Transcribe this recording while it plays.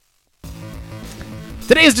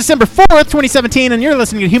Today is December 4th, 2017, and you're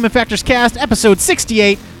listening to Human Factors Cast, episode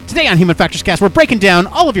 68. Today on Human Factors Cast, we're breaking down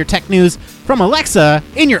all of your tech news from Alexa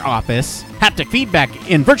in your office, haptic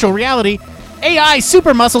feedback in virtual reality, AI,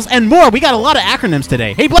 super muscles, and more. We got a lot of acronyms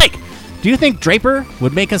today. Hey, Blake, do you think Draper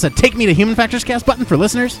would make us a Take Me to Human Factors Cast button for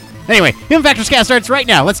listeners? Anyway, Human Factors Cast starts right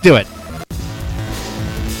now. Let's do it.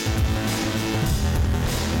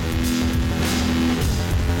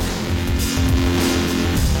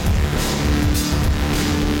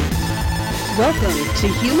 Welcome to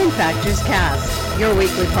Human Factors Cast, your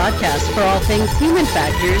weekly podcast for all things human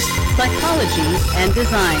factors, psychology, and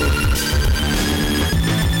design.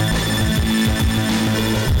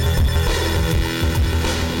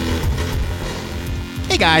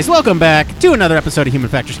 Hey guys, welcome back to another episode of Human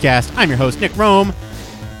Factors Cast. I'm your host, Nick Rome,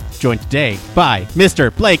 joined today by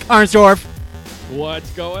Mr. Blake Arnsdorf.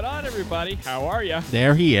 What's going on, everybody? How are ya?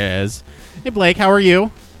 There he is. Hey Blake, how are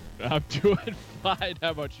you? I'm doing fine. How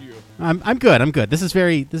about you? I'm good. This is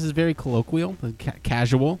very colloquial,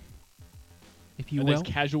 casual, if you a will. nice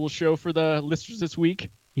casual show for the listeners this week.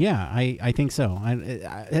 Yeah, I think so. I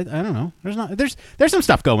don't know. There's some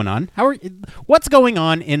stuff going on. What's going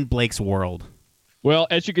on in Blake's world? Well,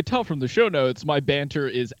 as you could tell from the show notes, my banter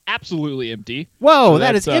is absolutely empty. Whoa, So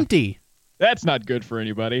that is empty. That's not good for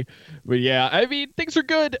anybody. But yeah, I mean, things are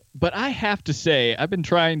good. But I have to say, I've been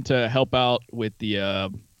trying to help out with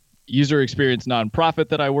the user experience nonprofit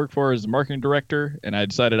that I work for as a marketing director, and I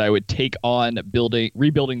decided I would take on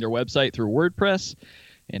rebuilding their website through WordPress.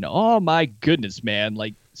 And oh my goodness, man,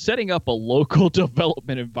 like setting up a local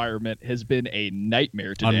development environment has been a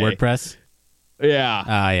nightmare today. On WordPress?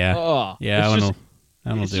 Yeah. Yeah. Oh, Yeah,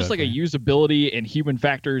 it's just like a usability and human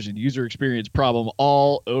factors and user experience problem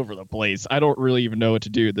all over the place. I don't really even know what to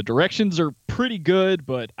do. The directions are pretty good,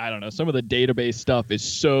 but I don't know. Some of the database stuff is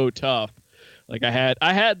so tough. Like I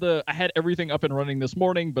had everything up and running this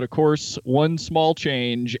morning, but of course, one small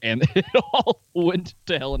change and it all went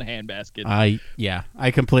to hell in a handbasket.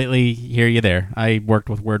 I completely hear you there. I worked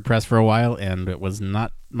with WordPress for a while, and it was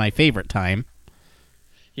not my favorite time.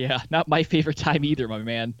 Yeah, not my favorite time either, my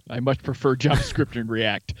man. I much prefer JavaScript and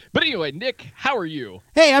React. But anyway, Nick, how are you?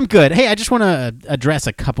 Hey, I'm good. Hey, I just want to address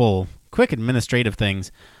a couple quick administrative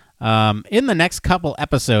things. In the next couple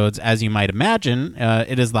episodes, as you might imagine,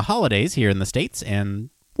 it is the holidays here in the States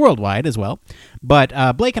and worldwide as well.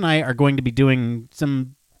 But Blake and I are going to be doing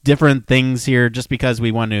some different things here just because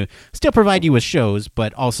we want to still provide you with shows,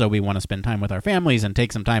 but also we want to spend time with our families and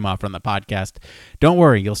take some time off from the podcast. Don't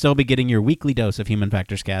worry, you'll still be getting your weekly dose of Human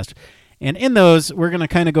Factors Cast. And in those, we're going to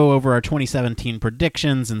kind of go over our 2017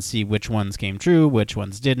 predictions and see which ones came true, which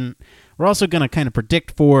ones didn't. We're also going to kind of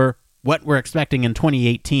predict for what we're expecting in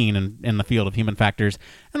 2018 in the field of human factors.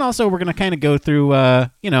 And also we're going to kind of go through,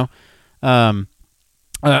 a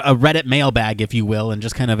Reddit mailbag, if you will, and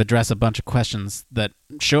just kind of address a bunch of questions that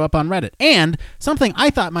show up on Reddit. And something I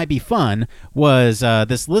thought might be fun was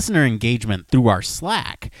this listener engagement through our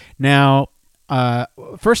Slack. Now,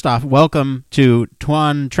 first off, welcome to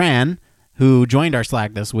Tuan Tran, who joined our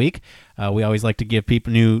Slack this week. We always like to give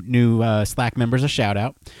people new Slack members a shout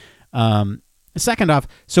out. Second off,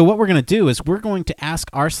 so what we're going to do is we're going to ask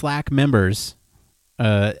our Slack members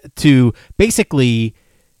to basically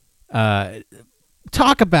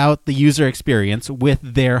talk about the user experience with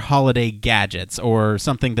their holiday gadgets or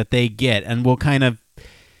something that they get, and we'll kind of,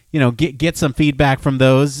 get some feedback from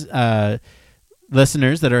those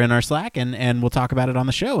listeners that are in our Slack, and we'll talk about it on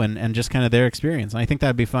the show and just kind of their experience. And I think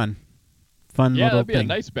that'd be fun. Yeah, that'd be a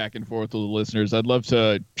nice back and forth with the listeners. I'd love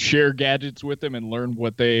to share gadgets with them and learn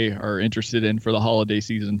what they are interested in for the holiday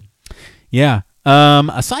season. Yeah.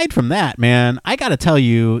 Aside from that, man, I got to tell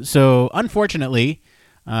you, so unfortunately,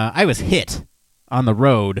 I was hit on the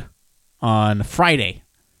road on Friday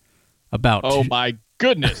about... Oh, my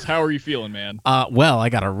goodness. How are you feeling, man? Well, I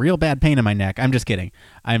got a real bad pain in my neck. I'm just kidding.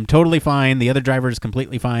 I'm totally fine. The other driver is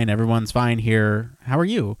completely fine. Everyone's fine here. How are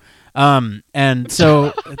you? And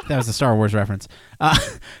so that was a Star Wars reference.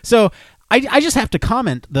 So I just have to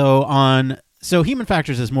comment though on, so human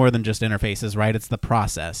factors is more than just interfaces, right? It's the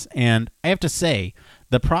process. And I have to say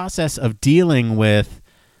the process of dealing with,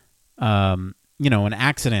 an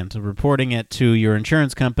accident, reporting it to your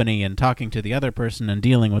insurance company and talking to the other person and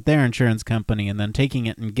dealing with their insurance company and then taking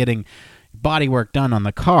it and getting body work done on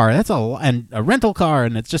the car. And a rental car.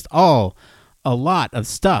 And it's just all a lot of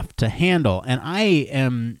stuff to handle. And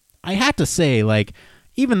I have to say, like,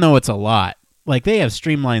 even though it's a lot, like, they have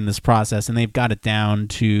streamlined this process and they've got it down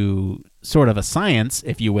to sort of a science,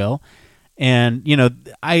 if you will. And,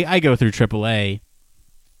 I go through AAA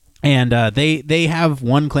And they have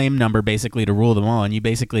one claim number basically to rule them all, and you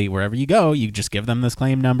basically, wherever you go, you just give them this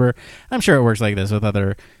claim number. I'm sure it works like this with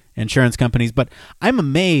other insurance companies, but I'm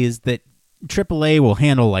amazed that AAA will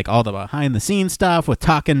handle like all the behind the scenes stuff with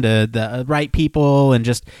talking to the right people, and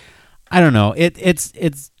just, I don't know,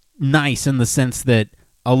 it's nice in the sense that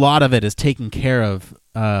a lot of it is taken care of,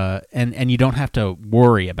 and you don't have to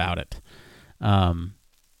worry about it.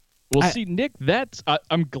 Well, see, Nick,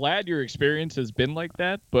 I'm glad your experience has been like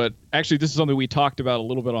that, but actually this is something we talked about a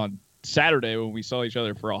little bit on Saturday when we saw each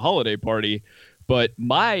other for a holiday party. But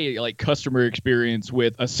my customer experience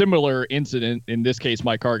with a similar incident, in this case,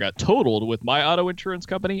 my car got totaled with my auto insurance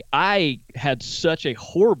company. I had such a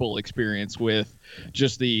horrible experience with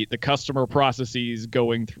just the customer processes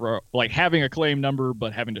going through, having a claim number,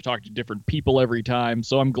 but having to talk to different people every time.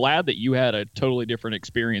 So I'm glad that you had a totally different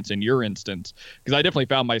experience in your instance, because I definitely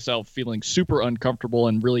found myself feeling super uncomfortable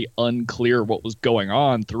and really unclear what was going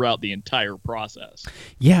on throughout the entire process.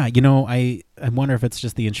 Yeah, I wonder if it's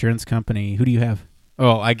just the insurance company. Who do you have?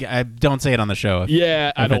 Oh, I don't say it on the show.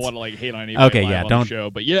 I don't want to hate on anybody. Okay, yeah, don't. The show,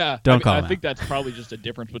 but yeah, I think that's probably just a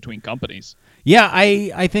difference between companies. Yeah,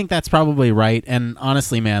 I think that's probably right. And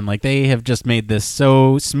honestly, man, they have just made this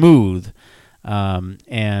so smooth, and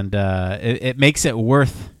it makes it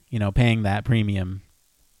worth paying that premium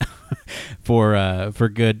for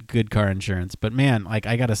good car insurance. But man,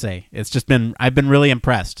 I gotta say, I've been really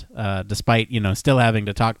impressed. Despite still having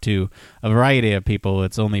to talk to a variety of people,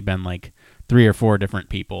 it's only been 3 or 4 different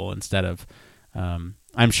people instead of,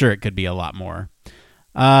 I'm sure it could be a lot more.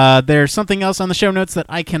 There's something else on the show notes that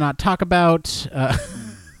I cannot talk about.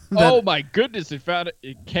 Oh my goodness!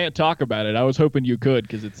 It can't talk about it. I was hoping you could,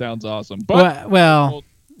 because it sounds awesome. But well,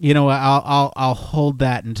 I'll hold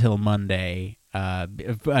that until Monday.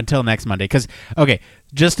 Until next Monday, because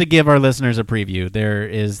just to give our listeners a preview, there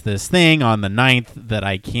is this thing on the 9th that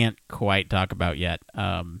I can't quite talk about yet.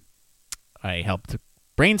 I helped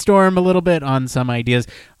brainstorm a little bit on some ideas.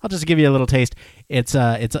 I'll just give you a little taste. It's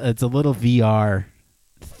a little VR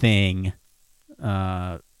thing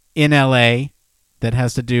in LA that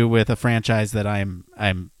has to do with a franchise that I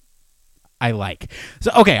like.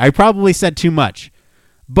 So I probably said too much,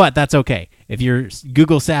 but that's okay. If you're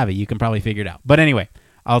Google savvy, you can probably figure it out. But anyway,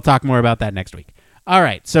 I'll talk more about that next week. All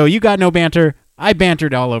right, so you got no banter. I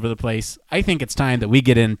bantered all over the place. I think it's time that we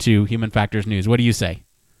get into Human Factors News. What do you say?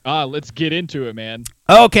 Let's get into it, man.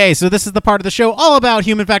 Okay, so this is the part of the show all about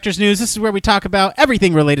Human Factors News. This is where we talk about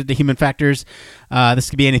everything related to human factors. This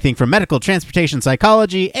could be anything from medical, transportation,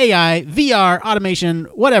 psychology, AI, VR, automation,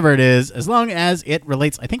 whatever it is, as long as it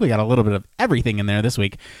relates. I think we got a little bit of everything in there this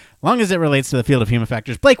week, as long as it relates to the field of human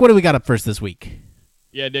factors. Blake, what do we got up first this week?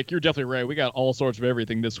 Yeah, Nick, you're definitely right. We got all sorts of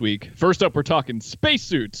everything this week. First up, we're talking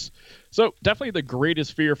spacesuits. So definitely the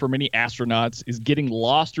greatest fear for many astronauts is getting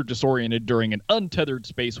lost or disoriented during an untethered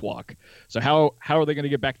spacewalk. So how are they going to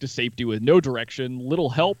get back to safety with no direction, little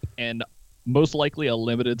help, and most likely a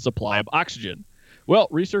limited supply of oxygen? Well,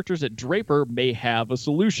 researchers at Draper may have a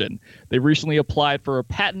solution. They recently applied for a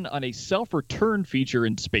patent on a self-return feature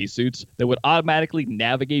in spacesuits that would automatically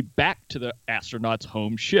navigate back to the astronaut's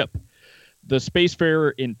home ship. The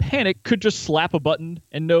spacefarer in panic could just slap a button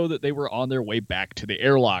and know that they were on their way back to the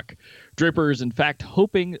airlock. Draper is in fact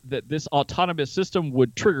hoping that this autonomous system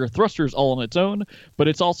would trigger thrusters all on its own, but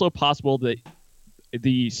it's also possible that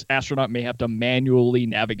the astronaut may have to manually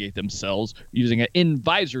navigate themselves using an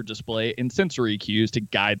in-visor display and sensory cues to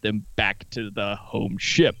guide them back to the home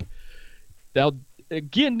ship. Now,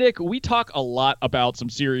 again, Nick, we talk a lot about some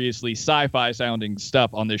seriously sci-fi sounding stuff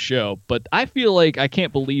on this show, but I feel like I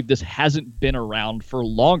can't believe this hasn't been around for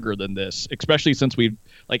longer than this, especially since we've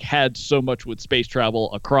had so much with space travel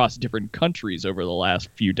across different countries over the last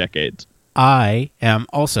few decades. I am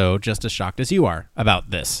also just as shocked as you are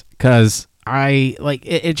about this, because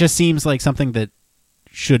it just seems like something that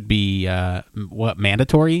should be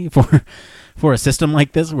mandatory for a system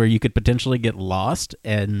like this, where you could potentially get lost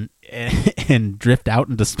and drift out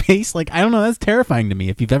into space. I don't know, that's terrifying to me.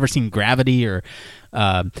 If you've ever seen Gravity or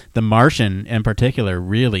The Martian in particular,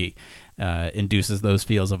 really induces those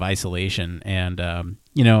feels of isolation. And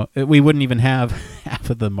we wouldn't even have half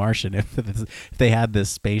of The Martian if they had this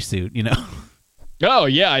spacesuit. Oh,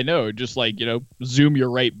 yeah, I know. Just zoom you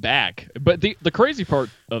right back. But the crazy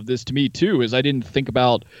part of this to me, too, is I didn't think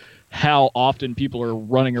about how often people are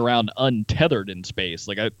running around untethered in space.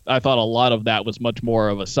 I thought a lot of that was much more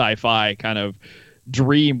of a sci-fi kind of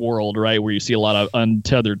dream world, right, where you see a lot of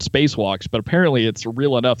untethered spacewalks. But apparently it's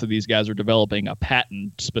real enough that these guys are developing a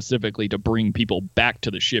patent specifically to bring people back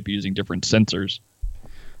to the ship using different sensors.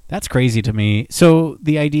 That's crazy to me. So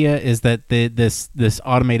the idea is that this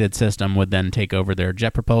automated system would then take over their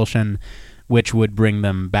jet propulsion, which would bring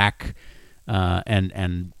them back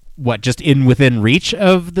and what, just within reach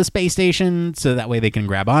of the space station, so that way they can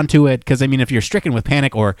grab onto it. Because I mean, if you're stricken with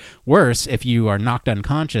panic, or worse, if you are knocked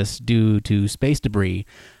unconscious due to space debris,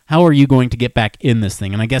 how are you going to get back in this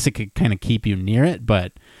thing? And I guess it could kind of keep you near it,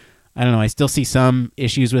 but I don't know. I still see some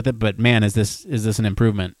issues with it. But man, is this an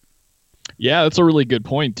improvement? Yeah, that's a really good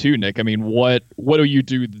point too, Nick. I mean, what do you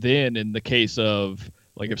do then in the case of,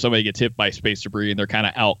 like, if somebody gets hit by space debris and they're kind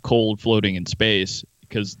of out cold floating in space?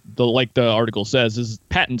 Because like the article says, this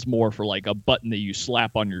patent's more for like a button that you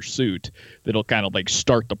slap on your suit that'll kind of like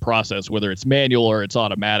start the process, whether it's manual or it's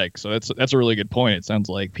automatic. So that's a really good point. It sounds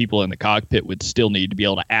like people in the cockpit would still need to be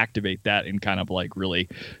able to activate that in kind of like really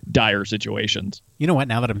dire situations. You know what?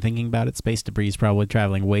 Now that I'm thinking about it, space debris is probably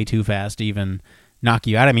traveling way too fast to even knock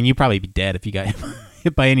you out. I mean, you'd probably be dead if you got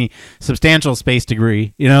hit by any substantial space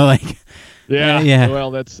debris. You know, like yeah.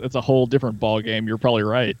 Well, that's a whole different ball game. You're probably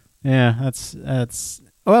right. Yeah, that's.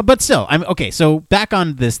 Well, but still, I'm okay. So back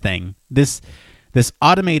on this thing, this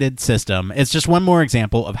automated system is just one more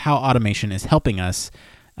example of how automation is helping us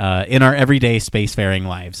in our everyday spacefaring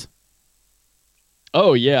lives.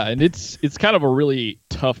 Oh yeah, and it's kind of a really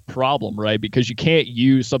tough problem, right? Because you can't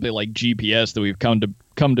use something like GPS that we've come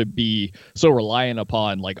to be so reliant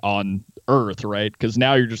upon, like on Earth, right? Because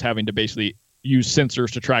now you're just having to basically use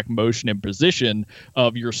sensors to track motion and position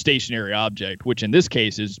of your stationary object, which in this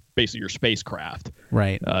case is basically your spacecraft.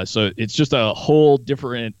 Right. So it's just a whole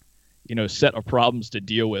different, set of problems to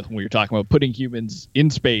deal with when you're talking about putting humans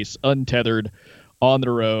in space, untethered, on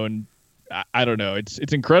their own. I don't know. It's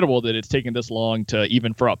incredible that it's taken this long to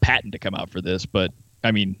even for a patent to come out for this, but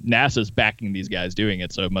I mean, NASA's backing these guys doing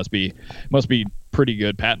it, so it must be pretty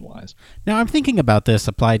good patent wise. Now I'm thinking about this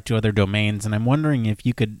applied to other domains, and I'm wondering if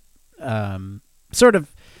you could sort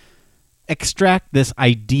of extract this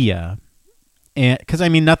idea, because I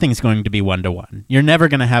mean, nothing's going to be one-to-one. You're never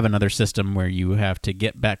going to have another system where you have to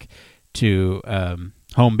get back to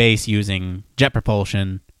home base using jet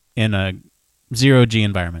propulsion in a zero-G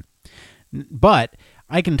environment. But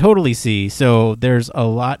I can totally see, so there's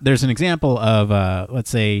an example of, let's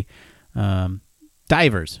say,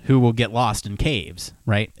 divers who will get lost in caves,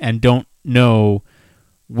 right, and don't know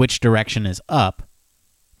which direction is up,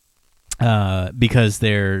 because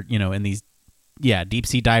they're, in these, deep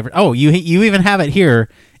sea divers. Oh, you even have it here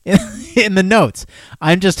in the notes.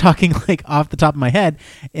 I'm just talking like off the top of my head,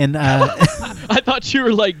 and I thought you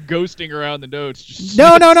were like ghosting around the notes.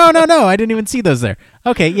 No. I didn't even see those there.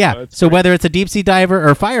 Okay, yeah. Oh, so great. Whether it's a deep sea diver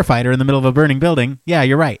or firefighter in the middle of a burning building, yeah,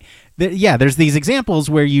 you're right. There's these examples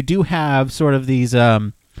where you do have sort of these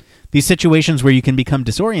situations where you can become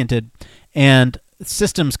disoriented, and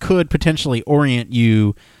systems could potentially orient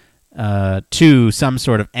you to some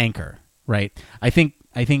sort of anchor, right? I think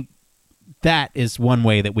that is one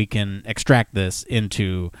way that we can extract this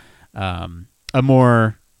into a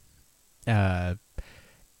more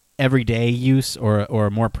everyday use or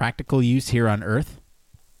a more practical use here on Earth.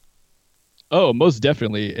 Oh, most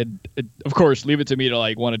definitely. And of course, leave it to me to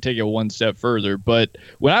like want to take it one step further. But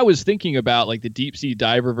when I was thinking about like the deep sea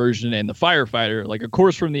diver version and the firefighter, like of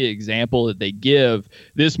course from the example that they give,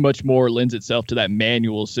 this much more lends itself to that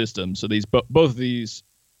manual system. So these both of these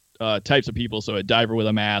types of people, so a diver with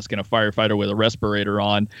a mask and a firefighter with a respirator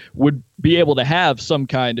on, would be able to have some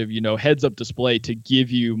kind of heads up display to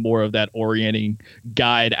give you more of that orienting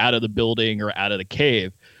guide out of the building or out of the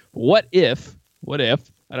cave. What if,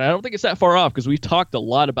 and I don't think it's that far off because we've talked a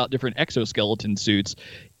lot about different exoskeleton suits,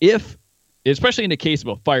 if, especially in the case of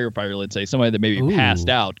a firefighter, let's say somebody that maybe passed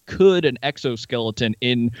out, could an exoskeleton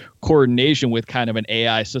in coordination with kind of an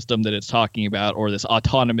AI system that it's talking about, or this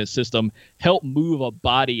autonomous system, help move a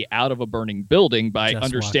body out of a burning building by Just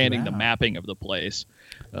understanding walk the it out. mapping of the place?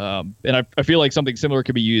 And I feel like something similar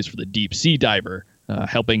could be used for the deep sea diver,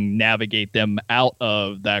 helping navigate them out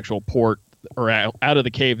of the actual port or out of the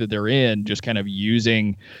cave that they're in, just kind of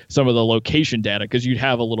using some of the location data, because you'd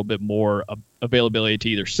have a little bit more availability to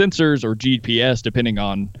either sensors or GPS depending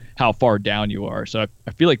on how far down you are. So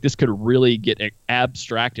I feel like this could really get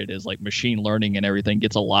abstracted as like machine learning and everything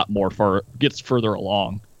gets gets further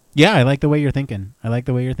along. Yeah, I like the way you're thinking.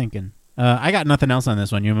 I got nothing else on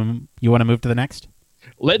this one. You want to move to the next?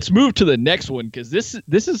 Let's move to the next one, because this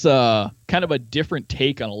is kind of a different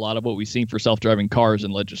take on a lot of what we've seen for self-driving cars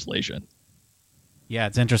and legislation. Yeah,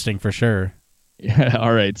 it's interesting for sure. Yeah,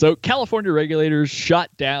 all right. So California regulators shot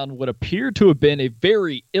down what appeared to have been a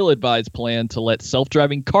very ill-advised plan to let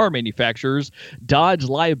self-driving car manufacturers dodge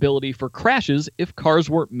liability for crashes if cars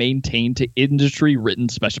weren't maintained to industry-written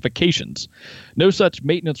specifications. No such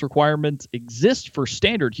maintenance requirements exist for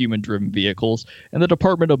standard human-driven vehicles, and the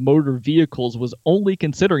Department of Motor Vehicles was only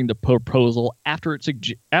considering the proposal after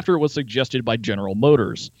it was suggested by General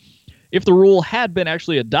Motors. If the rule had been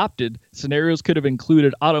actually adopted, scenarios could have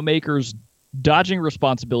included automakers dodging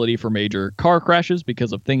responsibility for major car crashes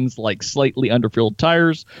because of things like slightly underfilled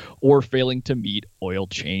tires or failing to meet oil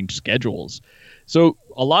change schedules. So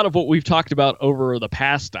a lot of what we've talked about over the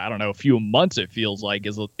past, I don't know, few months, it feels like,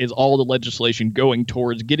 is all the legislation going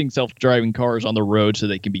towards getting self-driving cars on the road so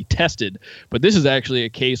they can be tested. But this is actually a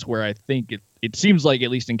case where I think it seems like,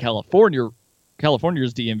 at least in California's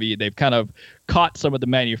DMV, they've kind of caught some of the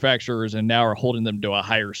manufacturers and now are holding them to a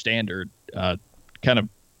higher standard, kind of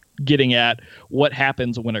getting at what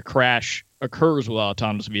happens when a crash occurs with an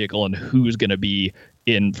autonomous vehicle and who's going to be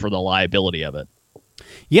in for the liability of it.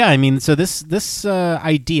 Yeah, I mean, so this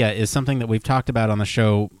idea is something that we've talked about on the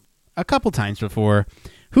show a couple times before.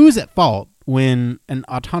 Who's at fault when an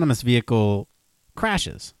autonomous vehicle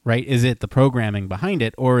crashes, right? Is it the programming behind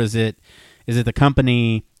it, or is it the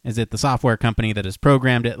company? Is it the software company that has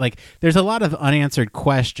programmed it? Like, there's a lot of unanswered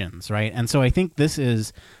questions, right? And so I think this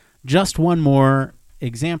is just one more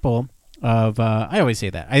example of I always say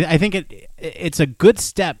that I think it's a good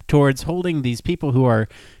step towards holding these people who are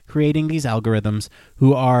creating these algorithms,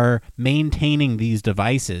 who are maintaining these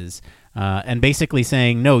devices, and basically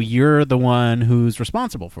saying, no, you're the one who's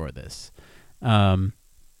responsible for this. And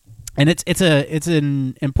it's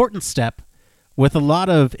an important step with a lot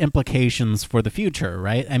of implications for the future,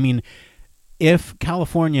 right? I mean, if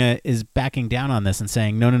California is backing down on this and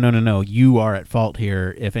saying, no, you are at fault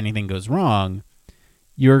here if anything goes wrong,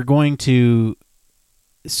 you're going to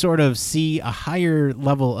sort of see a higher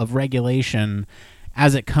level of regulation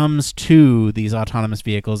as it comes to these autonomous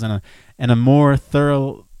vehicles, and a more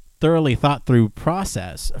thoroughly thought through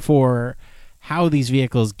process for how these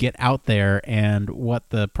vehicles get out there and what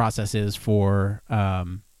the process is for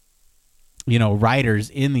riders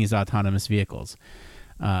in these autonomous vehicles.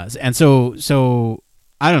 And so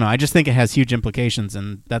I don't know. I just think it has huge implications,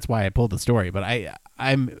 and that's why I pulled the story. But I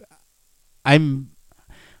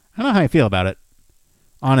don't know how I feel about it,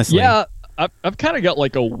 honestly. Yeah, I've kind of got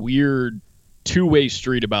like a weird two-way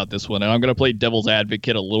street about this one, and I'm going to play devil's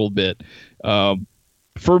advocate a little bit.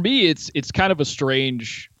 For me, it's kind of a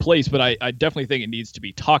strange place, but I definitely think it needs to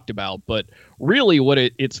be talked about. But really,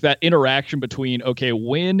 it's that interaction between, okay,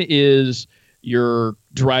 when is your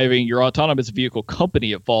autonomous vehicle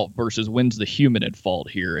company at fault versus when's the human at fault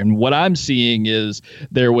here? And what I'm seeing is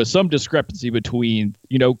there was some discrepancy between,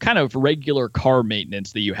 kind of regular car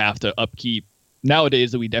maintenance that you have to upkeep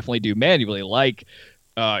nowadays that we definitely do manually, like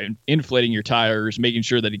inflating your tires, making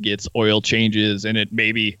sure that it gets oil changes, and it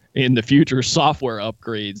maybe in the future software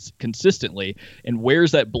upgrades consistently. And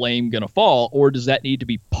where's that blame going to fall? Or does that need to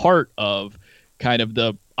be part of kind of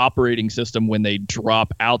the operating system when they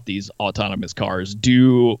drop out these autonomous cars?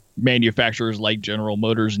 Do manufacturers like General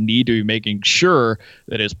Motors need to be making sure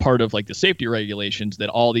that as part of like the safety regulations that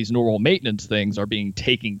all these normal maintenance things are being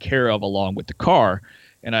taken care of along with the car?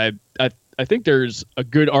 And I think there's a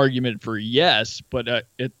good argument for yes, but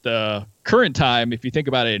at the current time, if you think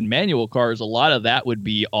about it in manual cars, a lot of that would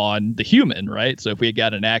be on the human, right? So if we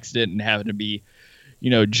got an accident and having to be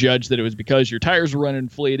judge that it was because your tires were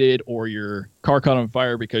uninflated or your car caught on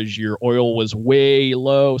fire because your oil was way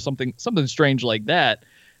low, something strange like that.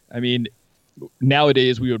 I mean,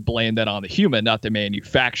 nowadays we would blame that on the human, not the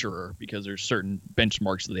manufacturer, because there's certain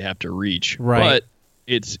benchmarks that they have to reach. Right. But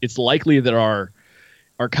it's likely that our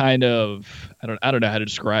kind of, I don't know how to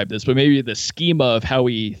describe this, but maybe the schema of how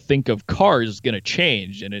we think of cars is going to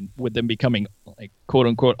change, and with them becoming like quote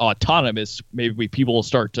unquote autonomous, maybe people will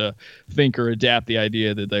start to think or adapt the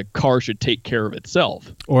idea that the car should take care of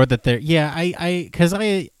itself, or that they're because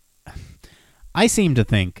I seem to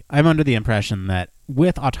think, I'm under the impression that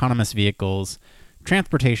with autonomous vehicles,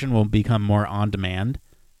 transportation will become more on demand,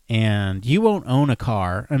 and you won't own a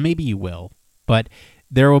car, and maybe you will, but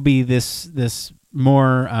there will be this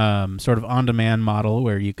more sort of on-demand model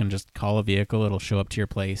where you can just call a vehicle, it'll show up to your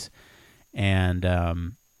place, and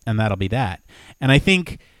that'll be that. And I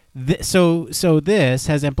think so this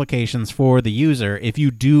has implications for the user if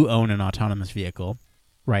you do own an autonomous vehicle,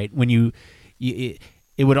 right? When it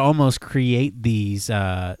would almost create these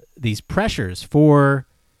pressures for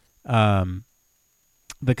the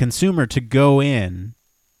consumer to go in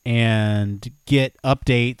and get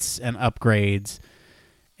updates and upgrades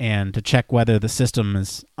and to check whether the system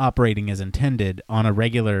is operating as intended on a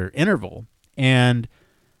regular interval. And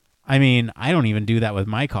I mean, I don't even do that with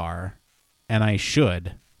my car, and I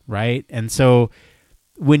should, right? And so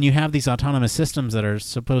when you have these autonomous systems that are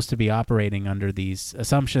supposed to be operating under these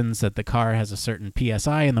assumptions that the car has a certain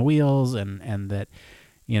PSI in the wheels and that,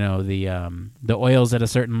 you know, the oil's at a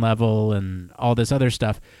certain level and all this other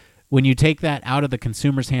stuff, when you take that out of the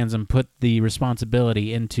consumer's hands and put the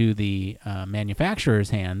responsibility into the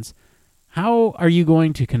manufacturer's hands, how are you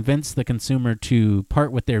going to convince the consumer to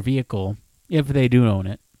part with their vehicle if they do own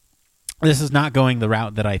it? This is not going the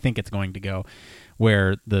route that I think it's going to go,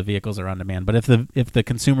 where the vehicles are on demand. But if the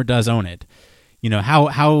consumer does own it, you know,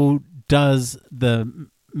 how does the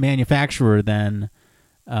manufacturer then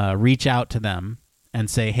reach out to them and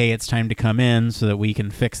say, hey, it's time to come in so that we can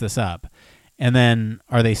fix this up? And then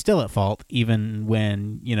are they still at fault even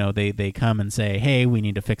when, you know, they come and say, hey, we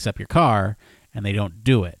need to fix up your car, and they don't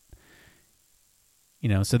do it? You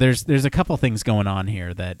know, so there's a couple things going on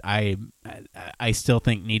here that I still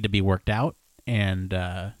think need to be worked out, and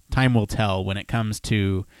time will tell when it comes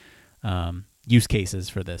to use cases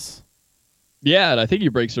for this. Yeah, and I think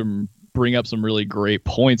you bring up some really great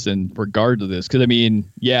points in regard to this, because I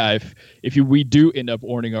mean, yeah, if we do end up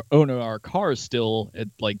owning our cars still at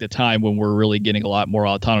like the time when we're really getting a lot more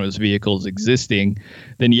autonomous vehicles existing,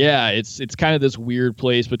 then yeah, it's kind of this weird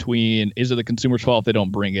place between, is it the consumer's fault if they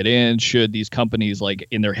don't bring it in? Should these companies like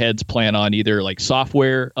in their heads plan on either like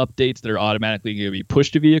software updates that are automatically going to be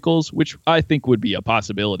pushed to vehicles, which I think would be a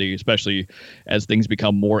possibility, especially as things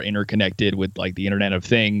become more interconnected with like the Internet of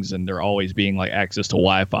Things and there always being like access to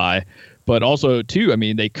Wi-Fi. But also, too, I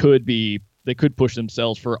mean, they could push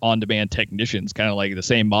themselves for on-demand technicians, kind of like the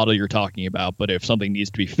same model you're talking about. But if something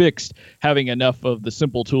needs to be fixed, having enough of the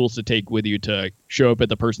simple tools to take with you to show up at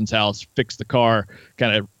the person's house, fix the car,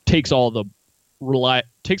 kind of takes all the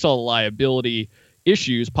liability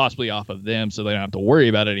issues possibly off of them, so they don't have to worry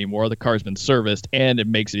about it anymore. The car's been serviced, and it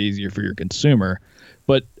makes it easier for your consumer.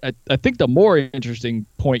 But I think the more interesting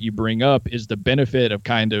point you bring up is the benefit of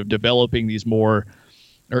kind of developing these more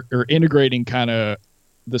or integrating kind of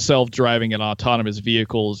the self-driving and autonomous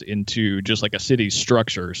vehicles into just like a city's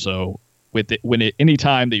structure. So any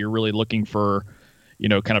time that you're really looking for, you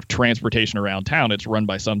know, kind of transportation around town, it's run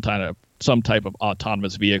by some type of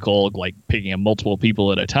autonomous vehicle, like picking up multiple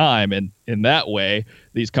people at a time. And in that way,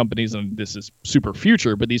 these companies, and this is super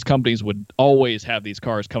future, but these companies would always have these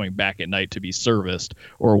cars coming back at night to be serviced,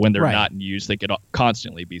 or when they're not in use, they could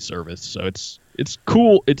constantly be serviced. So it's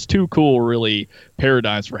cool. It's two cool, really,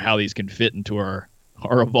 paradigms for how these can fit into our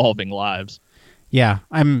evolving lives. Yeah,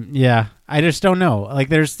 I just don't know. Like,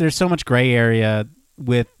 there's so much gray area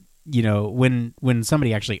with, you know, when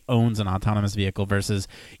somebody actually owns an autonomous vehicle versus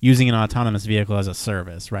using an autonomous vehicle as a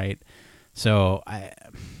service, right? So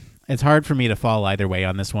it's hard for me to fall either way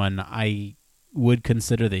on this one. I would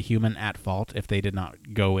consider the human at fault if they did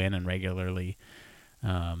not go in and regularly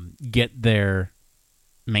get their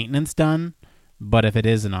maintenance done. But if it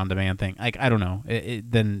is an on-demand thing, like, I don't know,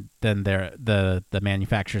 then they're the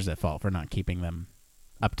manufacturer's at fault for not keeping them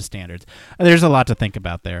up to standards. There's a lot to think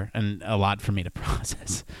about there, and a lot for me to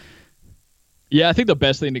process. Yeah, I think the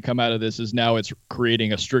best thing to come out of this is now it's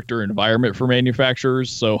creating a stricter environment for manufacturers.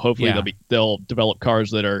 So hopefully they'll develop cars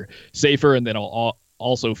that are safer, and then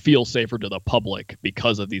also feel safer to the public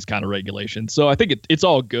because of these kind of regulations. So I think it's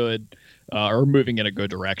all good, or moving in a good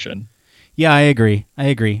direction. Yeah, I agree.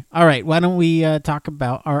 All right, why don't we talk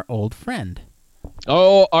about our old friend?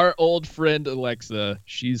 Oh, our old friend Alexa.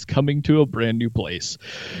 She's coming to a brand new place.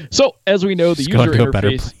 So, as we know, the user going to interface... a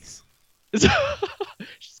better place.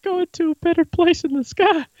 She's going to a better place in the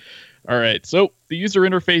sky. All right, so the user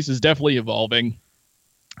interface is definitely evolving.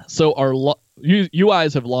 So our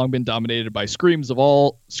UIs have long been dominated by screens of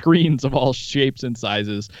all shapes and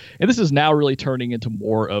sizes, and this is now really turning into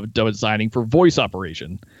more of designing for voice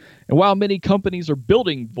operation. And while many companies are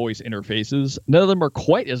building voice interfaces, none of them are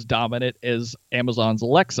quite as dominant as Amazon's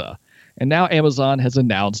Alexa. And now Amazon has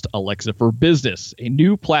announced Alexa for Business, a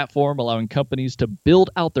new platform allowing companies to build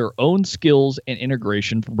out their own skills and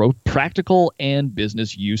integration for both practical and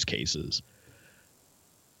business use cases.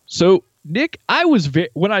 So, Nick,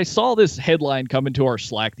 when I saw this headline come into our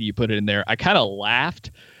Slack that you put it in there, I kind of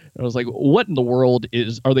laughed. I was like, what in the world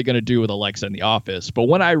are they going to do with Alexa in the office? But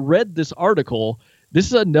when I read this article, this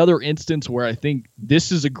is another instance where I think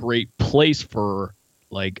this is a great place for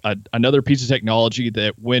like another piece of technology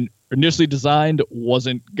that when initially designed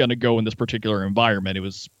wasn't going to go in this particular environment. It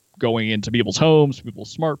was going into people's homes,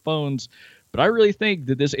 people's smartphones. But I really think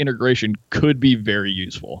that this integration could be very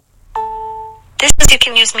useful. This is You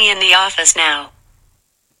Can Use Me in the Office Now.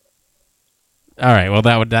 All right. Well,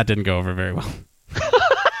 that didn't go over very well.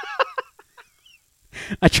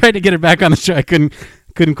 I tried to get her back on the show. I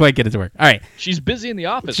couldn't quite get it to work. All right. She's busy in the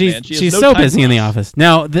office, she's, man. She has she's no so time busy for in the us. office.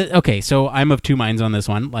 Now, okay, so I'm of two minds on this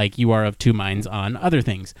one, like you are of two minds on other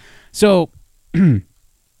things. So,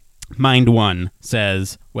 mind one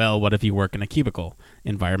says, well, what if you work in a cubicle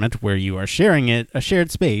environment where you are sharing a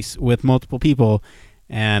shared space with multiple people,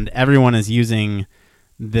 and everyone is using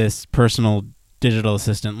this personal digital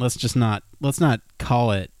assistant? Let's not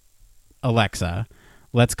call it Alexa.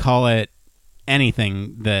 Let's call it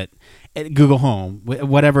anything that Google Home,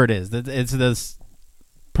 whatever it is. It's this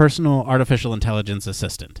personal artificial intelligence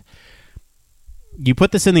assistant. You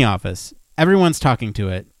put this in the office. Everyone's talking to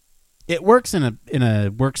it. It works in a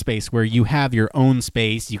workspace where you have your own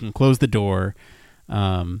space. You can close the door,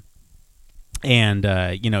 and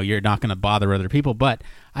you're not going to bother other people. But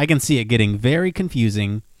I can see it getting very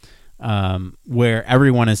confusing, where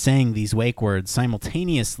everyone is saying these wake words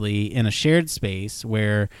simultaneously in a shared space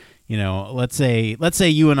where, let's say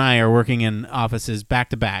you and I are working in offices back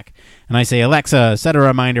to back, and I say, Alexa, set a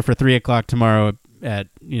reminder for 3:00 tomorrow at,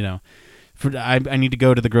 I need to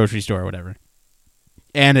go to the grocery store or whatever.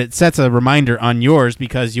 And it sets a reminder on yours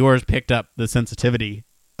because yours picked up the sensitivity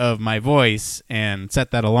of my voice and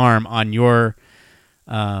set that alarm on your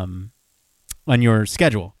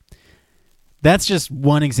schedule. That's just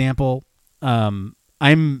one example.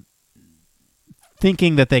 I'm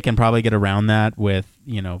thinking that they can probably get around that with,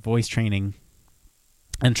 voice training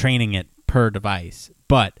and training it per device.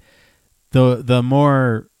 But the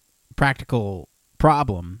more practical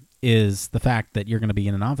problem is the fact that you're going to be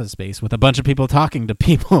in an office space with a bunch of people talking to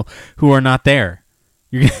people who are not there.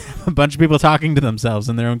 You're going to have a bunch of people talking to themselves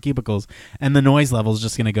in their own cubicles, and the noise level is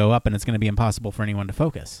just going to go up, and it's going to be impossible for anyone to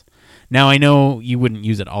focus. Now, I know you wouldn't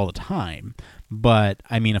use it all the time, but,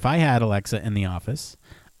 if I had Alexa in the office,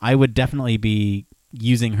 I would definitely be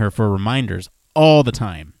using her for reminders all the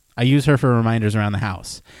time. I use her for reminders around the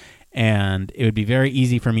house, and it would be very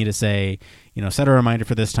easy for me to say, set a reminder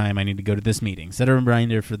for this time, I need to go to this meeting. Set a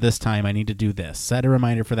reminder for this time, I need to do this. Set a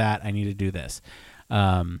reminder for that, I need to do this.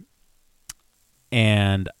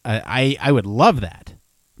 And I would love that.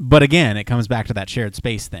 But again, it comes back to that shared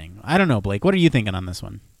space thing. I don't know, Blake. What are you thinking on this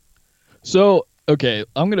one? So, okay,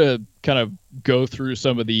 I'm going to kind of go through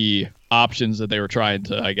some of the options that they were trying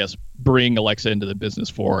to, I guess, bring Alexa into the business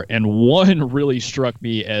for. And one really struck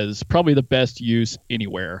me as probably the best use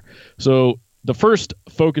anywhere. So the first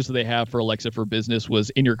focus that they have for Alexa for Business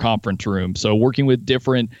was in your conference room. So working with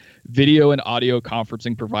different video and audio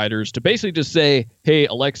conferencing providers to basically just say, hey,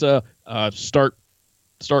 Alexa, start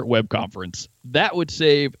web conference. That would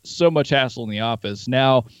save so much hassle in the office.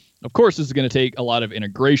 Now, of course, this is going to take a lot of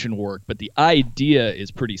integration work, but the idea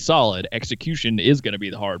is pretty solid. Execution is going to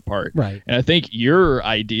be the hard part. Right. And I think your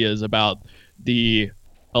ideas about the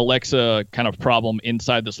Alexa kind of problem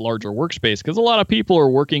inside this larger workspace, because a lot of people are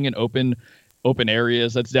working in open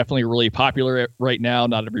areas. That's definitely really popular right now.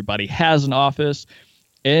 Not everybody has an office.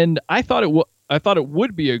 And I thought it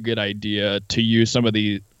would be a good idea to use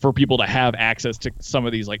for people to have access to some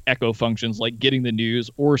of these like echo functions, like getting the news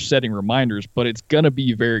or setting reminders, but it's going to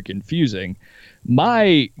be very confusing.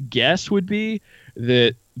 My guess would be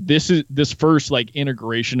that this first like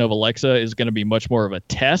integration of Alexa is going to be much more of a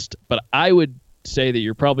test, but I would say that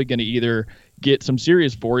you're probably going to either get some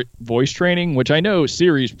serious voice training, which I know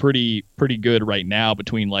Siri's pretty good right now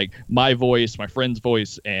between like my voice, my friend's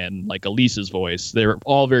voice, and like Elise's voice. They're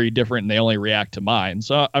all very different and they only react to mine.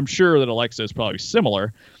 So I'm sure that Alexa is probably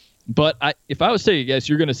similar. But if I was to guess,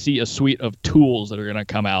 you're going to see a suite of tools that are going to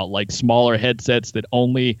come out, like smaller headsets that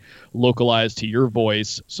only localize to your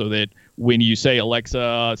voice, so that when you say,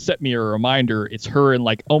 Alexa, set me a reminder, it's her in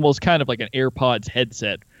like almost kind of like an AirPods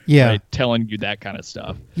headset. Yeah, right, telling you that kind of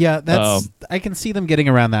stuff. Yeah, I can see them getting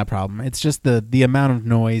around that problem. It's just the amount of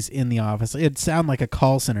noise in the office. It'd sound like a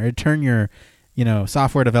call center. It'd turn your,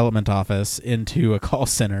 software development office into a call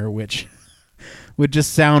center, which would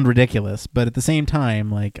just sound ridiculous. But at the same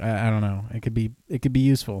time, like I don't know, it could be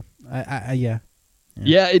useful.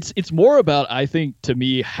 Yeah, it's more about, I think, to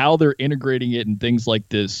me, how they're integrating it in things like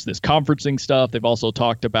this conferencing stuff. They've also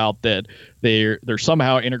talked about that they're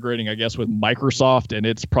somehow integrating, I guess, with Microsoft and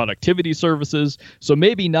its productivity services. So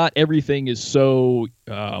maybe not everything is so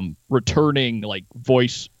returning like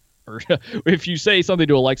voice, or if you say something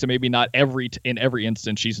to Alexa, maybe not in every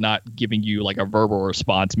instance she's not giving you like a verbal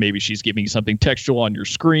response. Maybe she's giving you something textual on your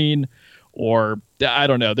screen. Or I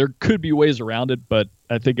don't know. There could be ways around it, but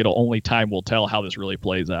I think only time will tell how this really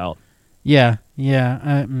plays out. Yeah.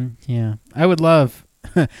 I would love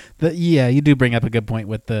you do bring up a good point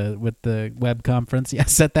with the web conference. Yeah,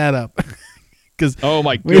 set that up because Oh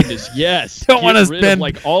my goodness, yes. Don't want to rid spend of,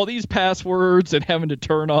 like all these passwords and having to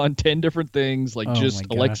turn on 10 different things. Like Oh just my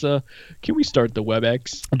gosh. Alexa, can we start the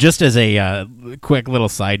WebEx? Just as a quick little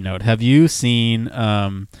side note, have you seen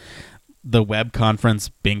the web conference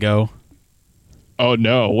bingo? Oh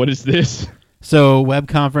no, what is this? So web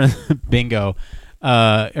conference bingo,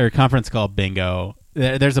 or conference call bingo.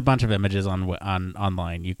 There's a bunch of images on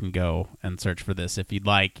online. You can go and search for this if you'd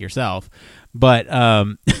like yourself. But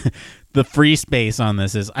the free space on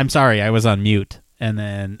this is, I'm sorry, I was on mute. And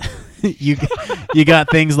then you got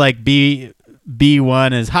things like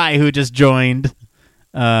B1 is hi, who just joined.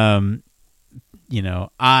 I2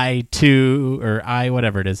 or I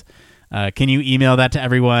whatever it is. Can you email that to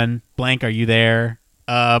everyone? Blank, are you there?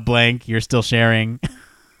 Blank, you're still sharing.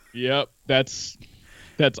 Yep, that's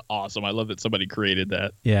awesome. I love that somebody created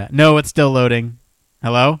that. Yeah. No, it's still loading.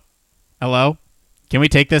 Hello? Can we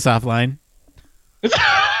take this offline?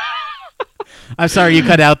 I'm sorry you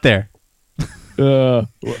cut out there.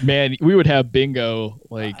 Man, we would have bingo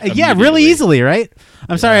like yeah, really easily, right?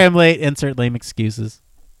 I'm sorry I'm late. Insert lame excuses.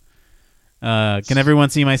 Can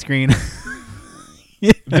everyone see my screen?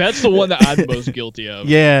 That's the one that I'm most guilty of.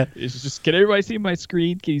 Yeah. It's just, can everybody see my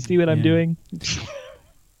screen? Can you see what I'm doing?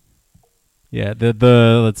 Yeah,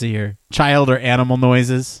 the let's see here. Child or animal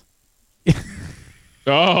noises.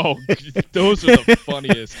 Oh, those are the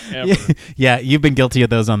funniest ever. Yeah, you've been guilty of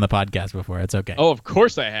those on the podcast before. It's okay. Oh, of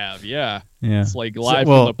course I have. Yeah. Yeah. It's like live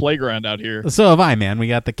well, from the playground out here. So have I, man. We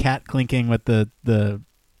got the cat clinking with the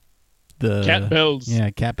Cat bells. Yeah,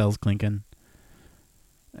 cat bells clinking.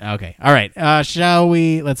 Okay. All right. Shall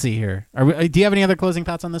we? Let's see here. Do you have any other closing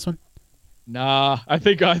thoughts on this one? Nah, I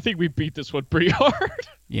think we beat this one pretty hard.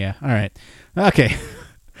 Yeah. All right. Okay.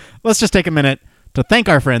 Let's just take a minute to thank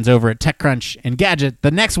our friends over at TechCrunch, Engadget,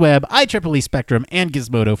 The Next Web, IEEE Spectrum, and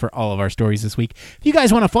Gizmodo for all of our stories this week. If you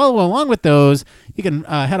guys want to follow along with those, you can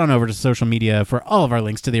head on over to social media for all of our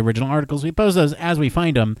links to the original articles. We post those as we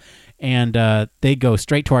find them, and they go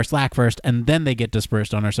straight to our Slack first, and then they get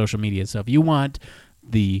dispersed on our social media. So if you want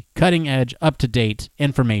the cutting-edge, up-to-date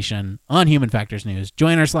information on Human Factors News,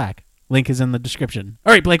 join our Slack. Link is in the description.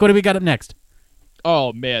 All right, Blake, what do we got up next?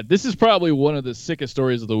 Oh, man, this is probably one of the sickest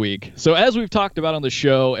stories of the week. So as we've talked about on the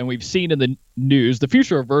show and we've seen in the news, the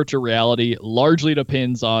future of virtual reality largely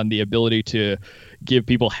depends on the ability to give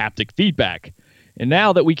people haptic feedback. And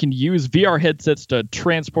now that we can use VR headsets to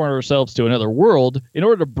transport ourselves to another world, in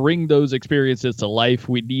order to bring those experiences to life,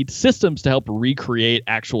 we need systems to help recreate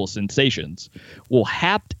actual sensations. Well,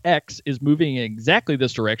 haptX is moving in exactly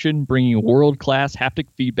this direction, bringing world-class haptic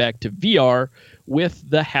feedback to VR with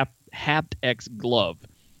the haptX glove.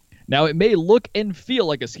 Now, it may look and feel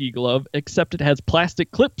like a ski glove, except it has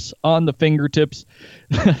plastic clips on the fingertips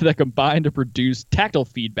that combine to produce tactile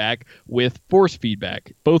feedback with force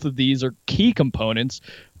feedback. Both of these are key components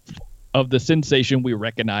of the sensation we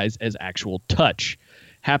recognize as actual touch.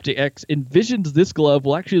 haptX envisions this glove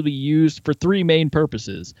will actually be used for three main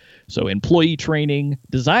purposes. So employee training,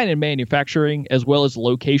 design and manufacturing, as well as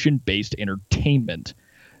location-based entertainment.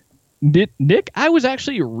 Nick, I was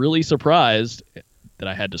actually really surprised that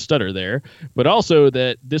I had to stutter there, but also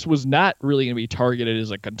that this was not really going to be targeted as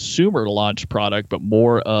a consumer launch product, but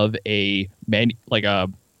more of a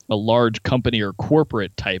large company or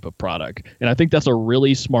corporate type of product. And I think that's a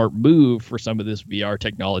really smart move for some of this VR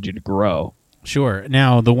technology to grow. Sure.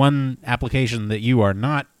 Now, the one application that you are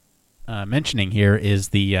not mentioning here is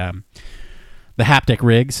the haptic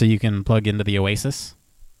rig, so you can plug into the Oasis.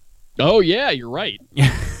 Oh, yeah, you're right.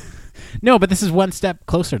 No, but this is one step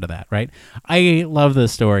closer to that, right? I love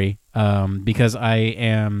this story because I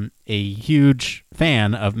am a huge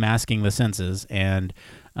fan of masking the senses, and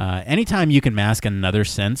anytime you can mask another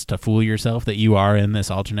sense to fool yourself that you are in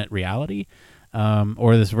this alternate reality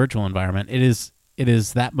or this virtual environment, it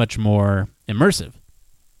is that much more immersive.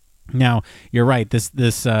 Now, you're right. This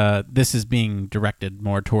is being directed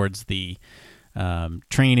more towards the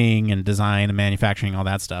training and design and manufacturing, all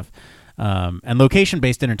that stuff. And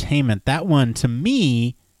location-based entertainment, that one to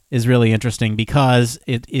me is really interesting because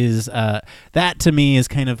it is that to me is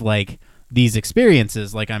kind of like these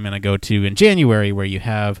experiences like I'm going to go to in January where you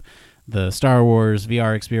have the Star Wars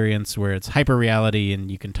VR experience where it's hyper reality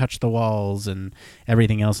and you can touch the walls and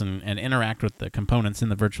everything else and interact with the components in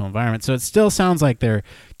the virtual environment. So it still sounds like they're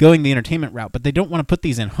going the entertainment route, but they don't want to put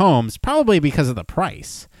these in homes probably because of the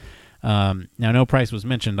price. Now, no price was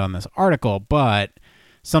mentioned on this article, but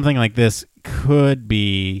something like this could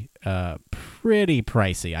be pretty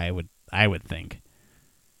pricey, I would think.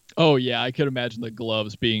 Oh, yeah, I could imagine the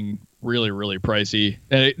gloves being really, really pricey.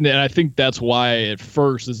 And I think that's why at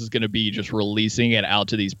first this is going to be just releasing it out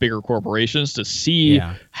to these bigger corporations to see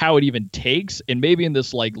how it even takes. And maybe in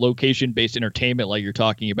this like location-based entertainment like you're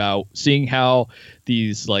talking about, seeing how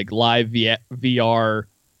these like live VR,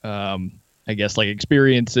 I guess like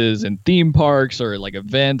experiences and theme parks or like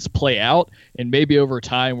events play out. And maybe over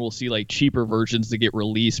time we'll see like cheaper versions that get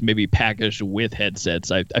released, maybe packaged with headsets.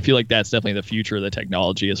 I feel like that's definitely the future of the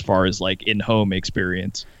technology as far as like in-home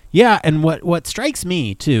experience. Yeah, and what strikes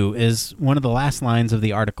me, too, is one of the last lines of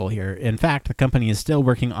the article here. In fact, the company is still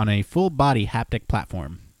working on a full-body haptic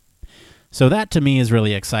platform. So that, to me, is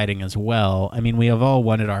really exciting as well. I mean, we have all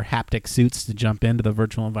wanted our haptic suits to jump into the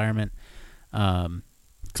virtual environment.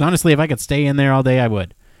 Because honestly, if I could stay in there all day, I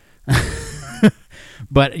would.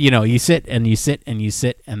 But, you know, you sit and you sit and you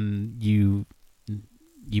sit and you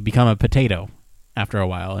become a potato after a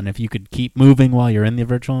while. And if you could keep moving while you're in the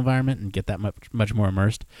virtual environment and get that much more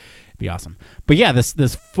immersed, it'd be awesome. But yeah,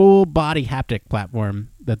 this full body haptic platform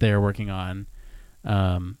that they're working on,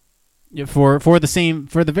 for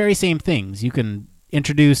the very same things, you can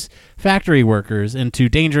introduce factory workers into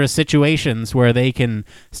dangerous situations where they can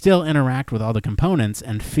still interact with all the components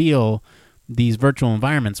and feel these virtual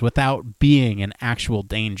environments without being in actual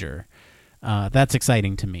danger. That's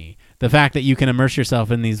exciting to me. The fact that you can immerse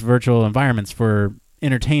yourself in these virtual environments for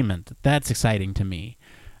entertainment, that's exciting to me.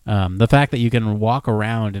 The fact that you can walk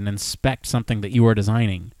around and inspect something that you are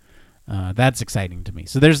designing, that's exciting to me.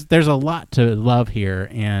 So there's a lot to love here,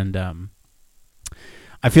 and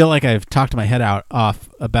I feel like I've talked my head off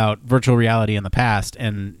about virtual reality in the past,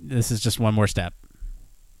 and this is just one more step.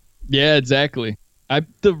 Yeah, exactly.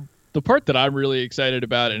 The part that I'm really excited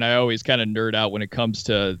about, and I always kind of nerd out when it comes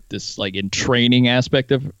to this like in training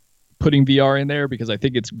aspect of putting VR in there, because I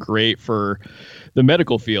think it's great for the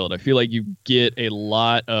medical field. I feel like you get a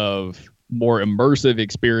lot of more immersive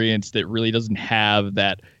experience that really doesn't have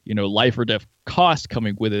that, you know, life or death cost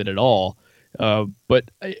coming with it at all. But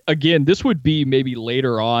again, this would be maybe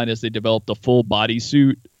later on as they develop the full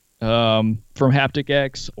bodysuit from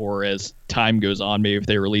hapticX, or as time goes on, maybe if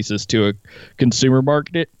they release this to a consumer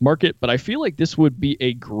market. But I feel like this would be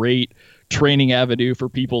a great training avenue for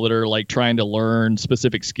people that are like trying to learn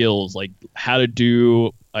specific skills, like how to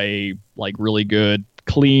do a like really good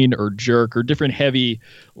clean or jerk or different heavy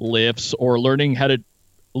lifts, or learning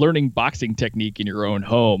boxing technique in your own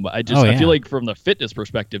home. I feel like from the fitness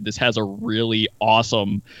perspective, this has a really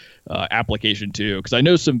awesome application too, because I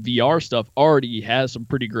know some VR stuff already has some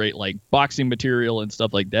pretty great like boxing material and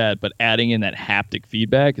stuff like that, but adding in that haptic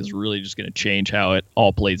feedback is really just going to change how it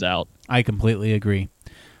all plays out. I completely agree.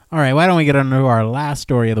 All right, why don't we get on to our last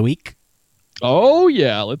story of the week? Oh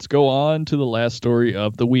yeah, let's go on to the last story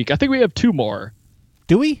of the week. I think we have two more.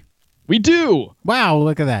 Do we? We do. Wow,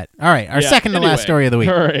 look at that. All right, our second to last story of the week.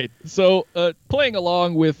 All right. So playing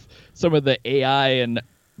along with some of the AI and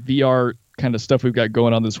VR kind of stuff we've got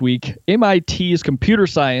going on this week, MIT's Computer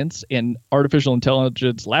Science and Artificial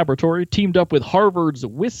Intelligence Laboratory teamed up with Harvard's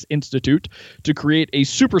Wyss Institute to create a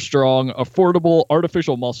super strong, affordable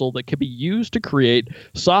artificial muscle that can be used to create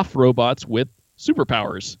soft robots with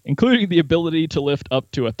superpowers, including the ability to lift up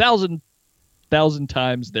to 1,000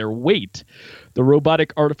 times their weight. The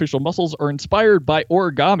robotic artificial muscles are inspired by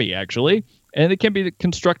origami, actually, and it can be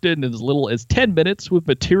constructed in as little as 10 minutes with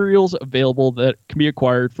materials available that can be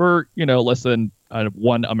acquired for, less than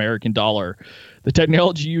 $1 American. The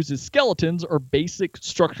technology uses skeletons or basic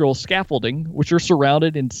structural scaffolding, which are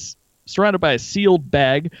surrounded by a sealed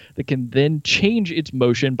bag that can then change its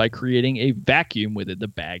motion by creating a vacuum within the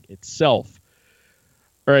bag itself.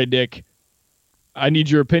 All right, Nick, I need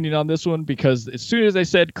your opinion on this one, because as soon as I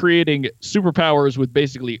said creating superpowers with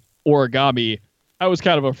basically origami, I was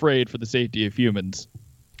kind of afraid for the safety of humans.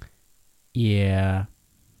 Yeah.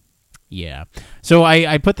 So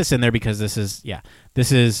I put this in there because this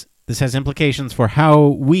has implications for how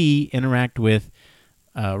we interact with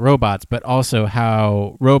robots, but also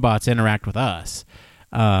how robots interact with us.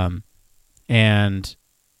 And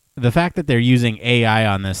the fact that they're using AI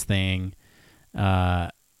on this thing,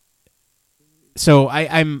 so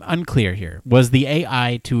I'm unclear here. Was the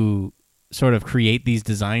AI to sort of create these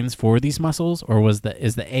designs for these muscles, or is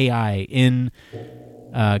the AI in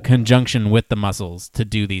conjunction with the muscles to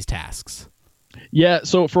do these tasks? Yeah,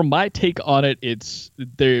 so from my take on it,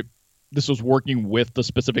 this was working with the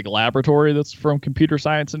specific laboratory that's from Computer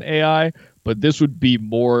Science and AI, but this would be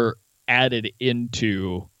more added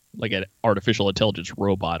into like an artificial intelligence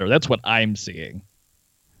robot, or that's what I'm seeing.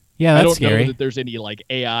 Yeah, that's scary. I don't know scary. that there's any like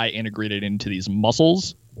AI integrated into these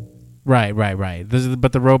muscles. Right.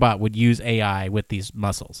 But the robot would use AI with these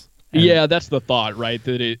muscles. Yeah, that's the thought, right?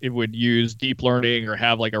 That it would use deep learning or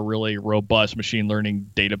have like a really robust machine learning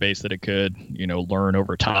database that it could, learn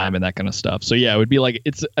over time and that kind of stuff. So yeah, it would be like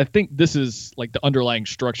I think this is like the underlying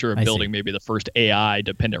structure of I building see. maybe the first AI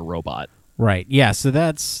dependent robot. Right. Yeah. So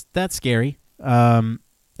that's scary.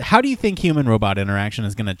 How do you think human robot interaction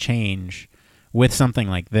is going to change with something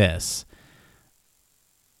like this?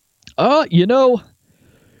 You know,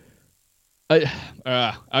 I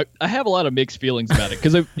have a lot of mixed feelings about it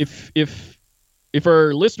because if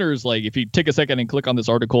our listeners, like, if you take a second and click on this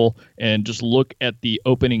article and just look at the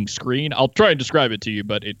opening screen, I'll try and describe it to you,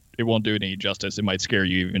 but it won't do it any justice. It might scare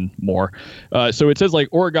you even more. So it says like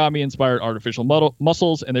origami inspired artificial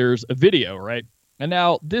muscles, and there's a video, right? And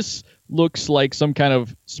now this looks like some kind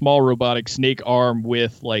of small robotic snake arm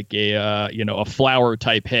with like a flower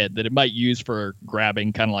type head that it might use for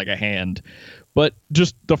grabbing, kind of like a hand. But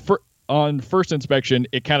just on first inspection,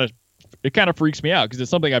 it kind of freaks me out because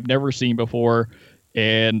it's something I've never seen before,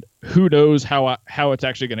 and who knows how it's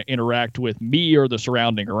actually going to interact with me or the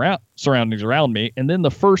surroundings around me. And then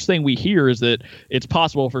the first thing we hear is that it's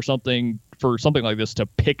possible for something like this to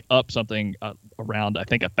pick up something around, I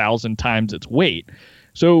think, 1,000 times its weight.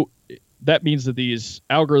 So that means that these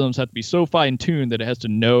algorithms have to be so fine-tuned that it has to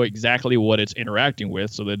know exactly what it's interacting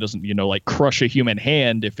with, so that it doesn't, like crush a human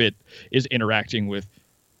hand if it is interacting with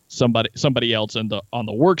somebody else on the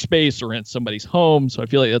workspace or in somebody's home. So I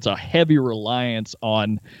feel like that's a heavy reliance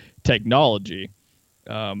on technology.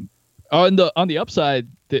 On the upside,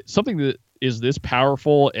 that something that is this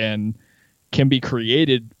powerful and can be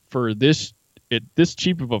created for this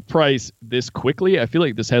cheap of a price this quickly, I feel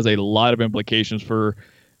like this has a lot of implications for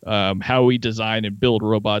how we design and build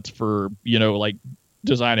robots for, like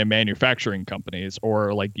design and manufacturing companies,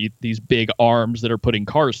 or like these big arms that are putting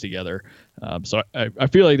cars together. So I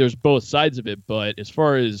feel like there's both sides of it, but as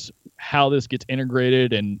far as how this gets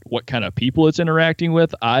integrated and what kind of people it's interacting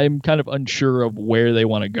with, I'm kind of unsure of where they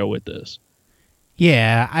want to go with this.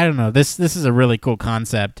 Yeah, I don't know. This is a really cool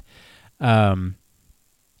concept. And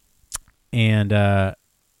I'm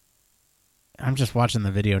just watching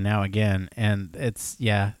the video now again, and it's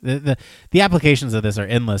the applications of this are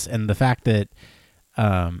endless, and the fact that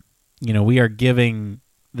we are giving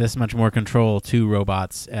this much more control to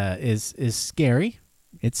robots is scary.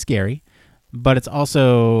 It's scary, but it's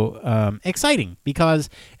also exciting, because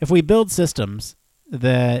if we build systems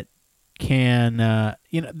that can,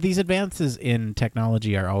 these advances in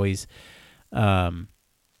technology are always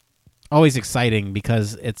exciting,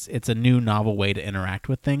 because it's a new, novel way to interact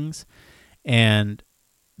with things. And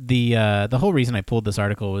the whole reason I pulled this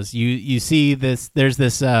article was you see this. There's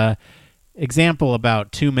this example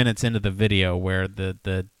about 2 minutes into the video where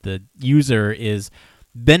the user is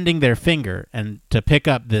bending their finger and to pick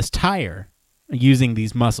up this tire using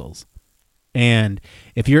these muscles. And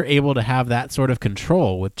if you're able to have that sort of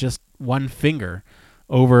control with just one finger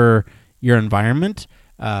over your environment,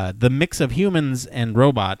 the mix of humans and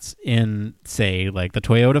robots in, say, like the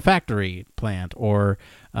Toyota factory plant, or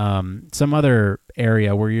some other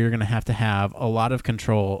area where you're going to have a lot of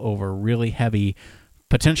control over really heavy,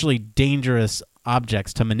 potentially dangerous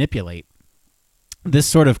objects to manipulate. This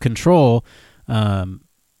sort of control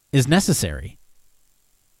is necessary,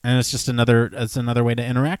 and it's just another way to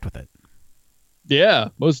interact with it. Yeah,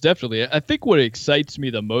 most definitely. I think what excites me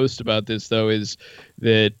the most about this, though, is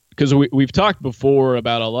that, because we've talked before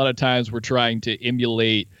about a lot of times we're trying to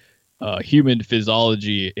emulate human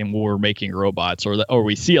physiology and when we're making robots, or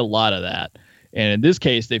we see a lot of that. And in this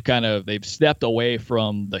case, they've stepped away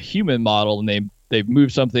from the human model, and they've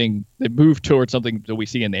moved towards something that we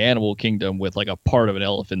see in the animal kingdom with like a part of an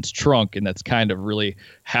elephant's trunk, and that's kind of really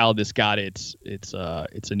how this got its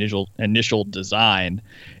initial design.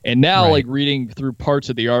 And now, Right. like reading through parts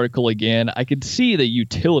of the article again, I could see the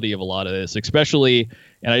utility of a lot of this, especially,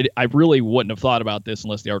 and I really wouldn't have thought about this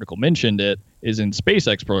unless the article mentioned it, is in space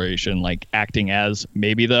exploration, like acting as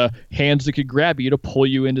maybe the hands that could grab you to pull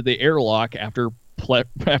you into the airlock after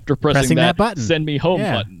pressing that button. send me home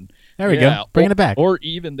Yeah. button. There we go. Bringing it back. Or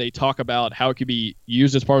even they talk about how it could be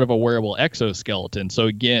used as part of a wearable exoskeleton. So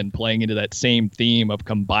again, playing into that same theme of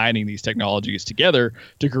combining these technologies together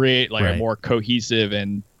to create like Right. a more cohesive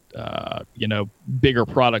and bigger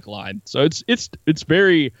product line. So it's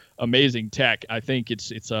very amazing tech. I think it's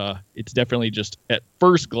definitely just at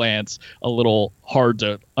first glance a little hard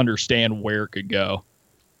to understand where it could go.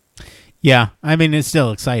 Yeah, I mean, it's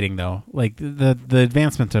still exciting, though. Like the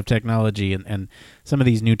advancement of technology and some of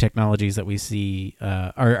these new technologies that we see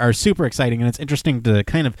are super exciting, and it's interesting to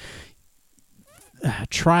kind of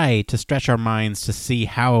try to stretch our minds to see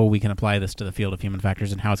how we can apply this to the field of human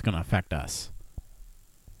factors and how it's going to affect us.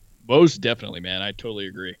 Most definitely, man. I totally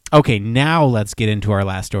agree. Okay, now let's get into our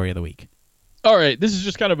last story of the week. All right, this is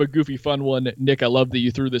just kind of a goofy, fun one. Nick, I love that you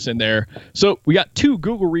threw this in there. So we got 2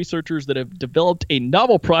 Google researchers that have developed a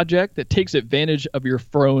novel project that takes advantage of your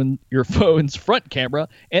phone's front camera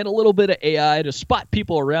and a little bit of AI to spot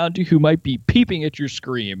people around you who might be peeping at your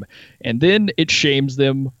screen. And then it shames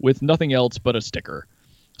them with nothing else but a sticker.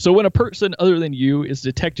 So when a person other than you is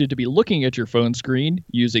detected to be looking at your phone screen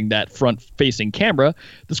using that front-facing camera,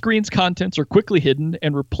 the screen's contents are quickly hidden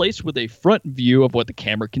and replaced with a front view of what the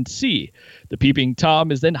camera can see. The peeping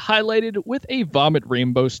Tom is then highlighted with a vomit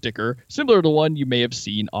rainbow sticker, similar to one you may have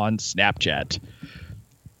seen on Snapchat.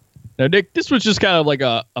 Now, Nick, this was just kind of like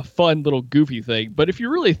a fun little goofy thing, but if you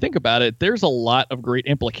really think about it, there's a lot of great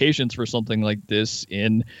implications for something like this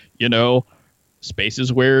in,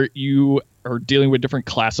 spaces where you are dealing with different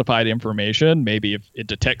classified information. Maybe if it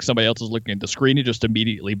detects somebody else is looking at the screen, it just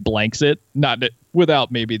immediately blanks it.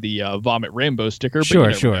 Without maybe the vomit rainbow sticker.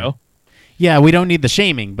 But Sure. know. Yeah, we don't need the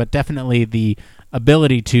shaming, but definitely the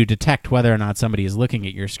ability to detect whether or not somebody is looking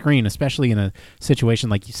at your screen, especially in a situation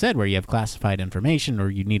like you said where you have classified information or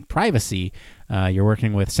you need privacy. You're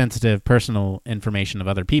working with sensitive personal information of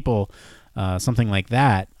other people, something like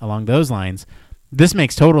that, along those lines. This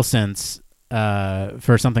makes total sense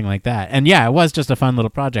for something like that. And yeah, it was just a fun little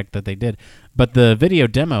project that they did. But the video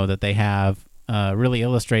demo that they have really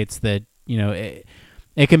illustrates that,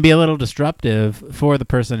 it can be a little disruptive for the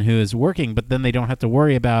person who is working, but then they don't have to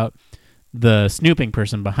worry about the snooping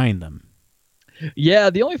person behind them. Yeah,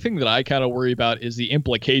 the only thing that I kind of worry about is the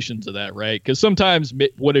implications of that, right? Because sometimes,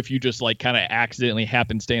 what if you just like kind of accidentally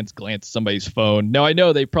happenstance glance at somebody's phone? Now, I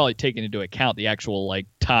know they've probably taken into account the actual like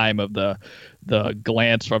time of the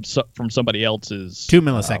glance from somebody else's 2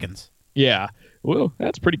 milliseconds. Yeah, well,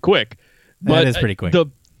 that's pretty quick. That is pretty quick.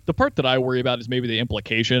 The part that I worry about is maybe the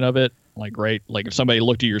implication of it. Like, right, like if somebody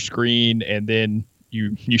looked at your screen and then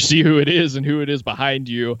you see who it is and who it is behind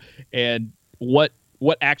you, and what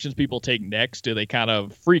actions people take next. Do they kind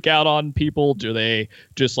of freak out on people? Do they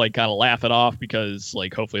just like kind of laugh it off because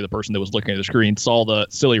like hopefully the person that was looking at the screen saw the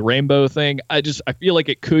silly rainbow thing? I feel like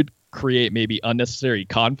it could create maybe unnecessary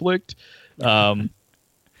conflict.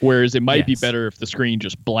 Whereas it might be better if the screen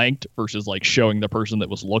just blanked versus like showing the person that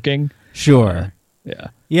was looking. Sure.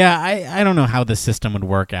 Yeah, I don't know how the system would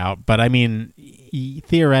work out, but I mean,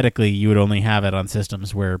 theoretically, you would only have it on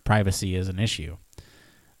systems where privacy is an issue.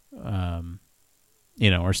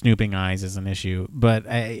 Or snooping eyes is an issue. But,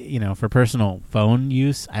 for personal phone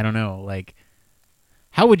use, I don't know. Like,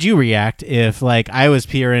 how would you react if, like, I was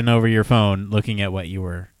peering over your phone looking at what you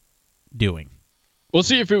were doing? Well,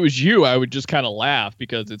 see, if it was you, I would just kind of laugh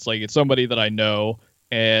because it's like it's somebody that I know,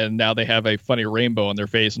 and now they have a funny rainbow on their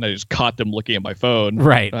face, and I just caught them looking at my phone.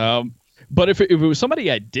 Right. But if it was somebody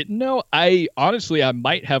I didn't know, I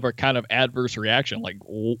might have a kind of adverse reaction, like,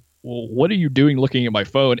 well, what are you doing looking at my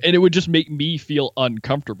phone? And it would just make me feel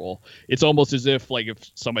uncomfortable. It's almost as if, like, if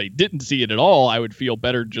somebody didn't see it at all, I would feel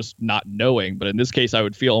better just not knowing. But in this case, I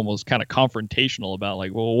would feel almost kind of confrontational about,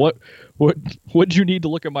 like, well, what did you need to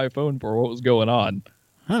look at my phone for? What was going on?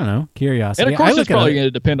 I don't know. Curiosity. And of course, it's probably going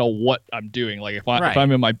to depend on what I'm doing. Like, if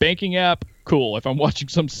I'm in my banking app, cool. If I'm watching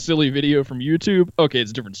some silly video from YouTube, okay,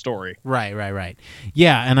 it's a different story. Right.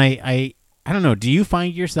 Yeah, and I don't know. Do you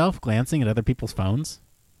find yourself glancing at other people's phones?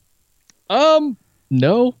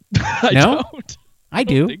 No. I don't. I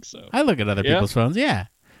do. Think so. I look at other people's phones. Yeah.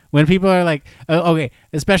 When people are like, okay,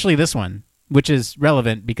 especially this one, which is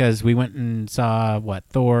relevant because we went and saw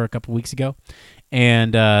Thor a couple weeks ago,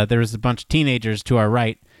 and there was a bunch of teenagers to our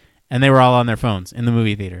right, and they were all on their phones in the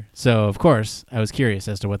movie theater. So of course I was curious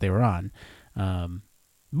as to what they were on.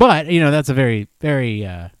 But that's a very, very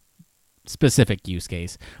specific use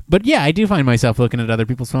case. But yeah, I do find myself looking at other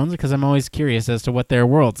people's phones because I'm always curious as to what their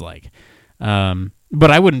world's like. But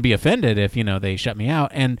I wouldn't be offended if, they shut me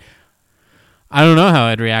out. And I don't know how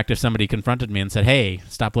I'd react if somebody confronted me and said, hey,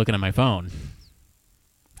 stop looking at my phone.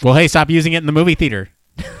 Well, hey, stop using it in the movie theater.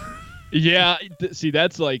 Yeah. See,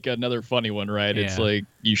 that's like another funny one, right? Yeah. It's like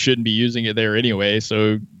you shouldn't be using it there anyway,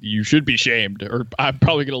 so you should be shamed. Or I'm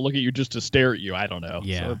probably going to look at you just to stare at you. I don't know.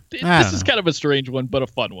 Yeah. So this is kind of a strange one, but a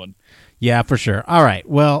fun one. Yeah, for sure. All right.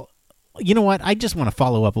 Well, you know what? I just want to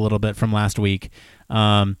follow up a little bit from last week.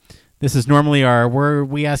 This is normally where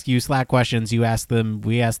we ask you Slack questions. You ask them.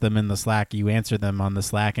 We ask them in the Slack. You answer them on the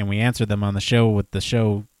Slack, and we answer them on the show with the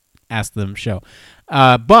show Ask Them show.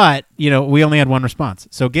 But we only had one response.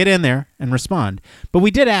 So get in there and respond. But we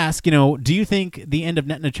did ask, do you think the end of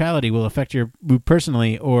net neutrality will affect you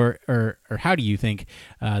personally, or how do you think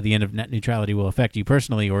the end of net neutrality will affect you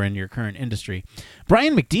personally or in your current industry?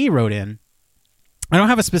 Brian McD wrote in I don't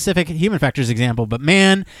have a specific human factors example, but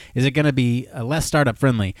man, is it going to be less startup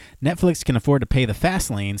friendly. Netflix can afford to pay the fast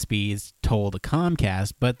lane speeds toll to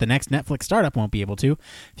Comcast, but the next Netflix startup won't be able to.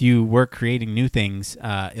 If you work creating new things,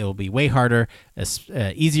 it'll be way harder,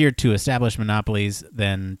 easier to establish monopolies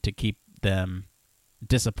than to keep them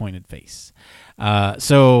disappointed face.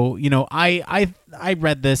 So, I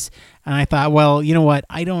read this and I thought, well, you know what?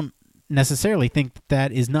 I don't necessarily think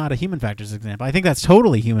that is not a human factors example. I think that's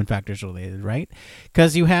totally human factors related, right?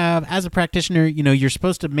 Because you have, as a practitioner, you're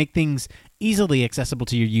supposed to make things easily accessible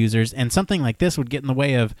to your users, and something like this would get in the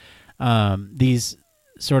way of these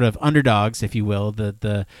sort of underdogs, if you will,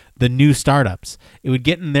 the new startups. It would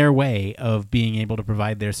get in their way of being able to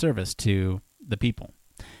provide their service to the people.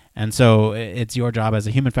 And so it's your job as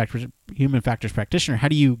a human factors practitioner. How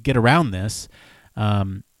do you get around this?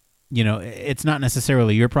 It's not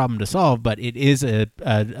necessarily your problem to solve, but it is a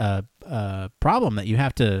problem that you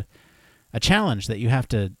have to, a challenge that you have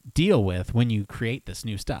to deal with when you create this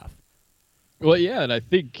new stuff. Well, yeah, and I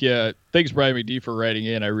think thanks, Brian McD, for writing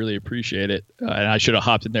in. I really appreciate it. And I should have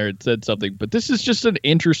hopped in there and said something, but this is just an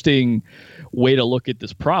interesting way to look at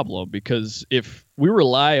this problem, because if we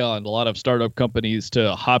rely on a lot of startup companies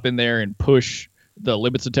to hop in there and push the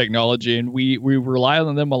limits of technology, and we rely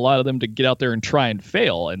on them, a lot of them, to get out there and try and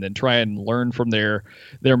fail and then try and learn from their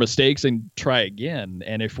mistakes and try again.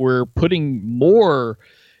 And if we're putting more,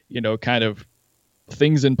 kind of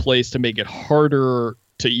things in place to make it harder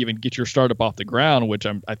to even get your startup off the ground, which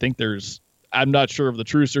I'm not sure of the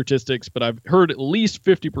true statistics, but I've heard at least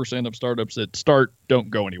 50% of startups that start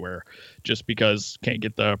don't go anywhere just because can't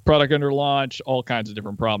get the product under launch, all kinds of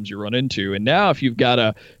different problems you run into. And now if you've got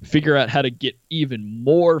to figure out how to get even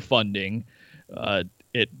more funding,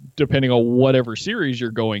 depending on whatever series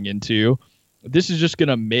you're going into, this is just going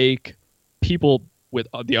to make people with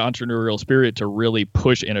the entrepreneurial spirit to really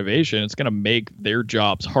push innovation. It's going to make their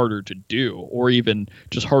jobs harder to do, or even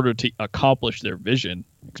just harder to accomplish their vision,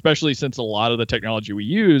 especially since a lot of the technology we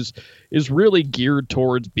use is really geared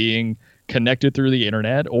towards being connected through the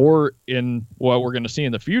internet, or in what we're going to see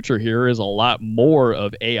in the future here is a lot more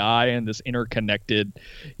of AI and this interconnected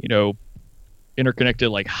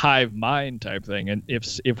like hive mind type thing. And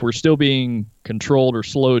if we're still being controlled or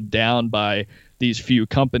slowed down by these few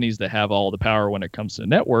companies that have all the power when it comes to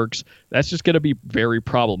networks, that's just going to be very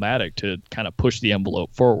problematic to kind of push the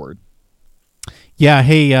envelope forward. Yeah.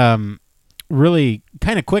 Hey, really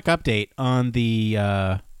kind of quick update on the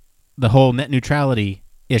whole net neutrality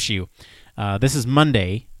issue. This is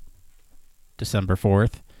Monday, December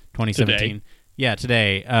 4th, 2017. Today. Yeah,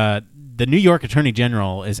 today. The New York Attorney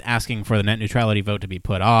General is asking for the net neutrality vote to be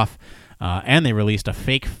put off, and they released a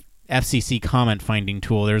fake FCC comment finding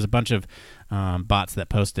tool. There's a bunch of bots that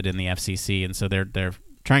posted in the FCC, and so they're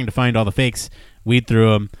trying to find all the fakes, weed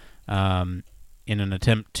through them in an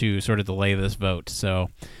attempt to sort of delay this vote. So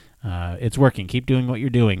it's working. Keep doing what you're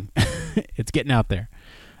doing. It's getting out there.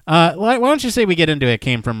 Why don't you say we get into it?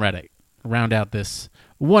 Came from Reddit. Round out this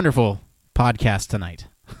wonderful podcast tonight.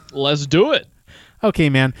 Let's do it.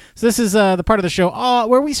 Okay, man. So this is the part of the show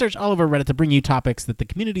where we search all over Reddit to bring you topics that the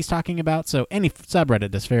community's talking about. So any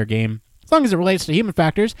subreddit is fair game, as long as it relates to human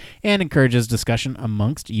factors and encourages discussion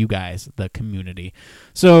amongst you guys, the community.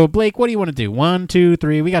 So, Blake, what do you want to do? 1, 2,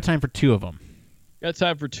 3. We got time for 2 of them. Got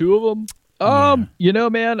time for 2 of them?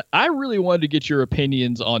 Man, I really wanted to get your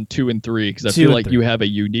opinions on 2 and 3 because I feel like 3. You have a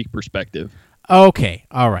unique perspective. Okay,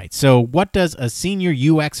 all right. So what does a senior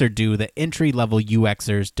UXer do that entry-level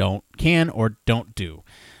UXers can or don't do?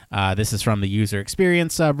 This is from the user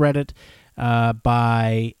experience subreddit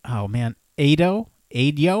by, Adyo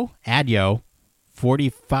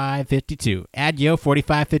 4552. Adyo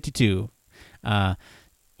 4552.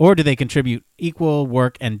 Or do they contribute equal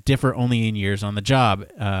work and differ only in years on the job?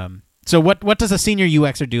 So what does a senior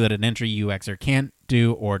UXer do that an entry UXer can't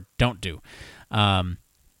do or don't do?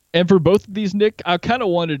 And for both of these, Nick, I kind of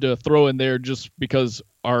wanted to throw in there, just because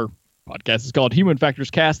our podcast is called Human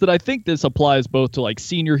Factors Cast, that I think this applies both to like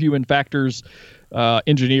senior human factors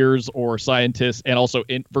engineers or scientists, and also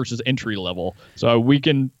versus entry level. So we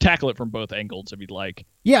can tackle it from both angles if you'd like.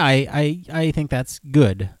 Yeah, I think that's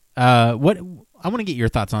good. I want to get your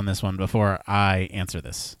thoughts on this one before I answer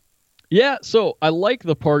this. Yeah, so I like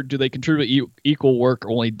the part, do they contribute equal work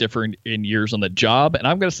or only different in years on the job? And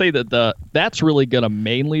I'm going to say that that's really going to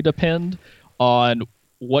mainly depend on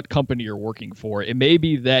what company you're working for. It may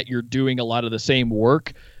be that you're doing a lot of the same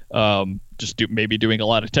work, maybe doing a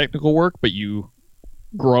lot of technical work, but you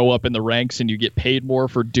grow up in the ranks and you get paid more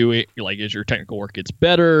for doing, like, as your technical work gets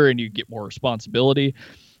better and you get more responsibility.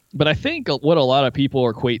 But I think what a lot of people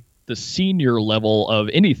equate the senior level of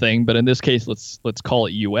anything, but in this case, let's call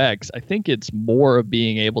it UX. I think it's more of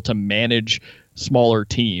being able to manage smaller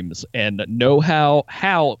teams and know how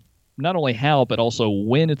not only how, but also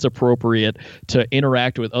when it's appropriate to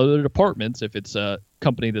interact with other departments. If it's a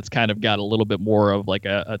company that's kind of got a little bit more of like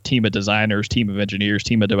a team of designers, team of engineers,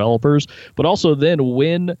 team of developers, but also then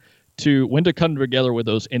when to come together with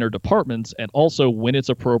those inner departments, and also when it's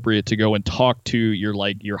appropriate to go and talk to your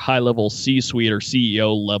high level C-suite or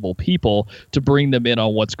CEO level people to bring them in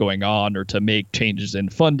on what's going on, or to make changes in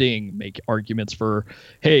funding, make arguments for,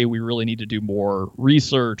 hey, we really need to do more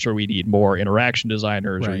research, or we need more interaction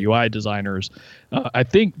designers or UI designers. I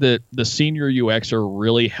think that the senior UXer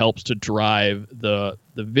really helps to drive the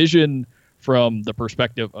vision from the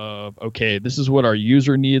perspective of, okay, this is what our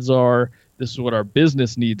user needs are, this is what our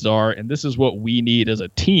business needs are, and this is what we need as a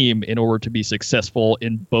team in order to be successful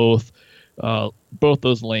in both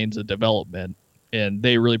those lanes of development. And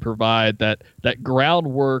they really provide that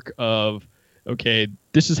groundwork of, okay,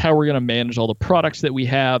 this is how we're going to manage all the products that we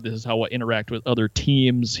have. This is how we'll interact with other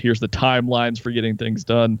teams. Here's the timelines for getting things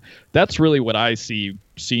done. That's really what I see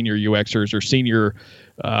senior UXers or senior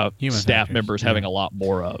staff members having a lot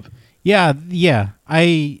more of. Yeah.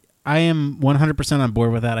 I am 100% on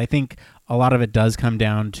board with that. I think a lot of it does come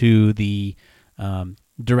down to the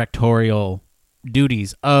directorial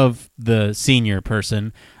duties of the senior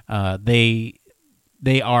person. They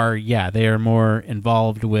are more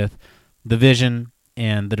involved with the vision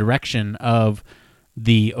and the direction of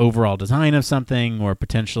the overall design of something, or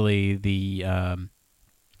potentially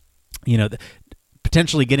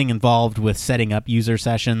potentially getting involved with setting up user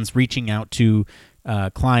sessions, reaching out to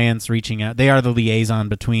clients, they are the liaison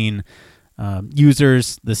between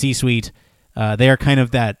users, the C-suite. They are kind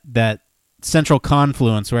of that central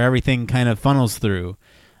confluence where everything kind of funnels through.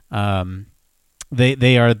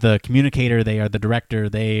 They are the communicator, they are the director,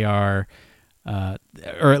 they are,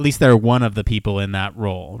 or at least they're one of the people in that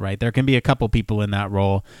role, right? There can be a couple people in that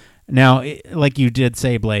role. Now, like you did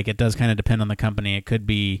say, Blake, it does kind of depend on the company. It could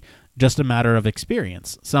be just a matter of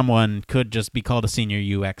experience. Someone could just be called a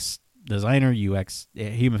senior UX designer, UX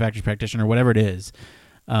human factors practitioner, whatever it is,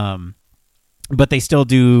 but they still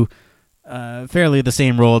do fairly the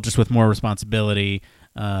same role, just with more responsibility.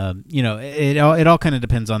 It all kind of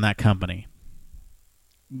depends on that company.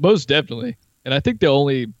 Most definitely. And I think the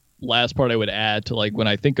only last part I would add to, like, when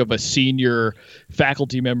I think of a senior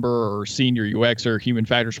faculty member or senior UX or human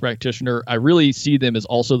factors practitioner, I really see them as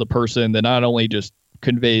also the person that not only just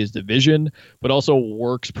conveys the vision, but also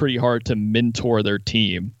works pretty hard to mentor their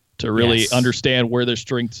team, to really understand where their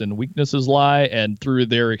strengths and weaknesses lie, and through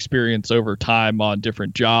their experience over time on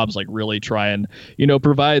different jobs, like really try and,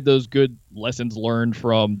 provide those good lessons learned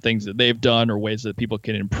from things that they've done or ways that people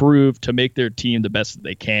can improve to make their team the best that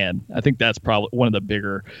they can. I think that's probably one of the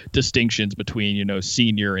bigger distinctions between,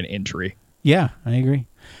 senior and entry. Yeah, I agree.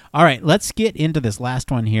 All right, let's get into this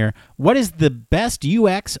last one here. What is the best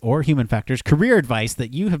UX or human factors career advice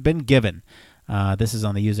that you have been given? This is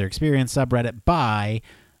on the user experience subreddit by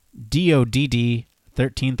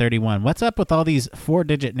DODD1331. What's up with all these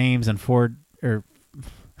 4-digit names and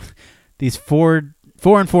these four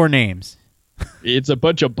and four names? It's a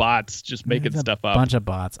bunch of bots just making stuff up. Bunch of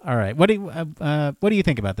bots. All right. What do you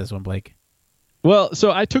think about this one, Blake? Well,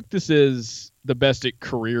 so I took this as the best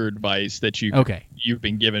career advice that you've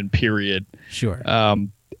been given, period. Sure.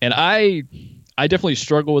 And I definitely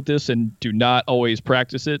struggle with this and do not always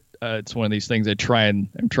practice it. It's one of these things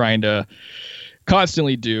I'm trying to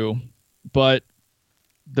constantly do. But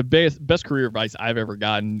the best career advice I've ever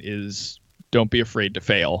gotten is don't be afraid to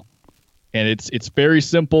fail. And it's very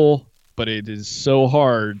simple, but it is so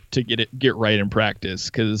hard to get right in practice,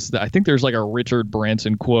 because I think there's like a Richard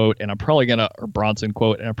Branson quote, and I'm probably gonna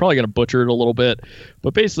butcher it a little bit,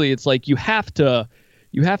 but basically it's like you have to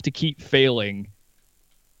keep failing,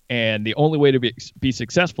 and the only way to be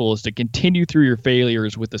successful is to continue through your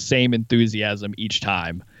failures with the same enthusiasm each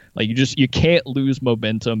time. Like you can't lose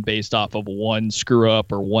momentum based off of one screw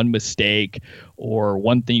up or one mistake or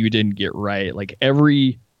one thing you didn't get right. Like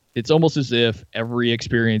it's almost as if every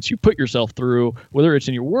experience you put yourself through, whether it's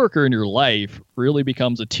in your work or in your life, really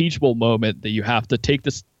becomes a teachable moment that you have to take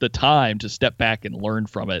the time to step back and learn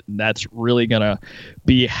from it. And that's really going to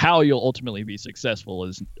be how you'll ultimately be successful,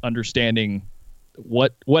 is understanding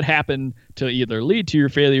what happened to either lead to your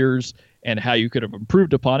failures and how you could have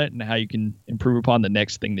improved upon it and how you can improve upon the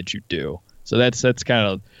next thing that you do. So that's kind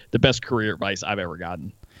of the best career advice I've ever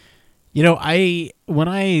gotten. When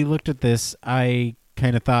I looked at this, I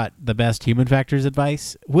kind of thought the best human factors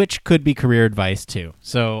advice, which could be career advice too.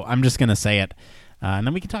 So I'm just going to say it. and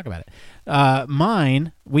then we can talk about it.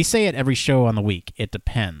 Mine, we say it every show on the week. It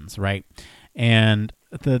depends, right? And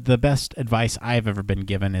the best advice I've ever been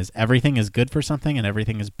given is everything is good for something and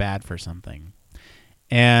everything is bad for something.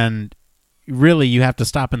 And really, you have to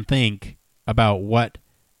stop and think about what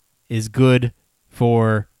is good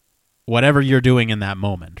for whatever you're doing in that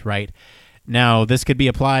moment, right? Now, this could be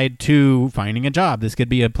applied to finding a job. This could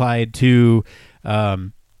be applied to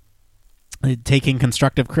taking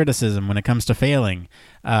constructive criticism when it comes to failing.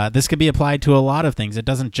 This could be applied to a lot of things. It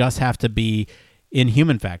doesn't just have to be in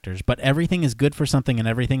human factors, but everything is good for something and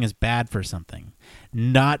everything is bad for something.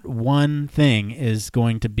 Not one thing is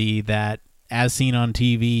going to be that, as seen on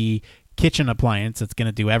TV, kitchen appliance that's going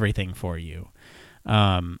to do everything for you.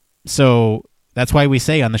 So that's why we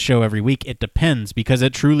say on the show every week, it depends, because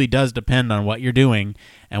it truly does depend on what you're doing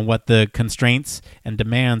and what the constraints and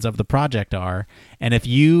demands of the project are. And if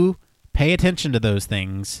you pay attention to those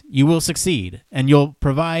things, you will succeed, and you'll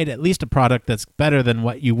provide at least a product that's better than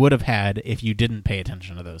what you would have had if you didn't pay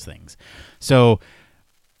attention to those things. So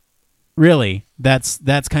really, that's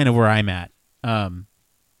kind of where I'm at.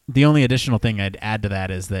 The only additional thing I'd add to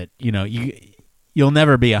that is that, you'll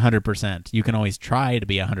never be 100%. You can always try to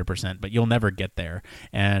be 100%, but you'll never get there.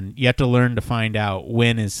 And you have to learn to find out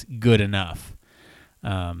when is good enough.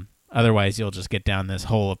 Otherwise, you'll just get down this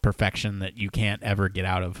hole of perfection that you can't ever get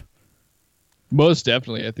out of. Most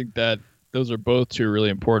definitely. I think that those are both two really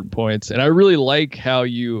important points. And I really like how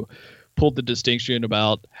you pulled the distinction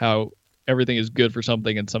about how everything is good for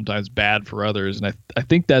something and sometimes bad for others. And I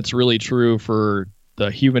think that's really true for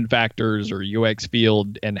the human factors or UX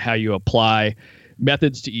field and how you apply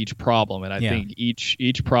methods to each problem. And I think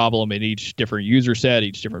each problem in each different user set,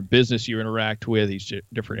 each different business you interact with, each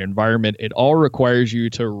different environment, it all requires you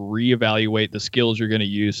to reevaluate the skills you're going to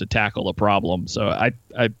use to tackle the problem. So I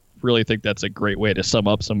really think that's a great way to sum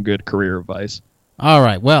up some good career advice. All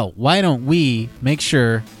right. Well, why don't we make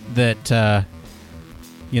sure that,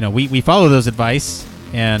 we follow those advice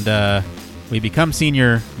and we become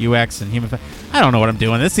senior UX and human. I don't know what I'm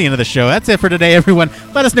doing. That's the end of the show. That's it for today, everyone.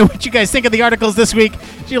 Let us know what you guys think of the articles this week.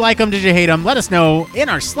 Did you like them? Did you hate them? Let us know in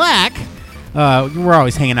our Slack. We're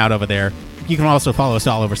always hanging out over there. You can also follow us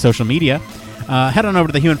all over social media. Head on over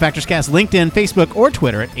to the Human Factors Cast, LinkedIn, Facebook, or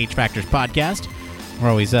Twitter at H Factors Podcast. We're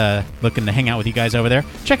always looking to hang out with you guys over there.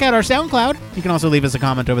 Check out our SoundCloud. You can also leave us a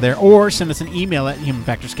comment over there or send us an email at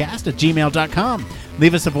humanfactorscast@gmail.com.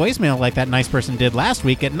 Leave us a voicemail like that nice person did last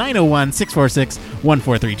week at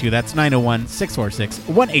 901-646-1432. That's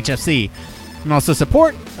 901-646-1HFC. You can also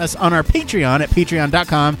support us on our Patreon at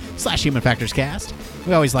patreon.com/humanfactorscast.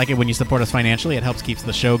 We always like it when you support us financially. It helps keep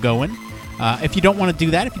the show going. If you don't want to do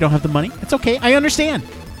that, if you don't have the money, it's okay. I understand.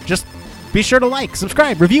 Just be sure to like,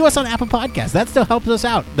 subscribe, review us on Apple Podcasts. That still helps us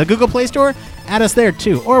out. The Google Play Store, add us there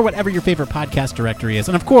too, or whatever your favorite podcast directory is.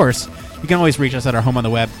 And of course, you can always reach us at our home on the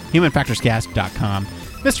web, humanfactorscast.com.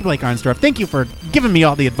 Mr. Blake Arnsdorf, thank you for giving me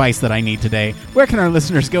all the advice that I need today. Where can our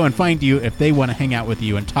listeners go and find you if they want to hang out with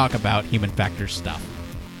you and talk about human factors stuff?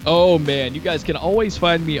 Oh, man, you guys can always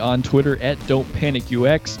find me on Twitter at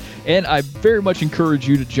Don'tPanicUX, and I very much encourage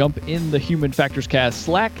you to jump in the Human Factors Cast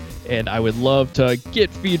Slack, and I would love to get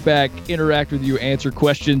feedback, interact with you, answer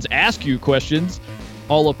questions, ask you questions,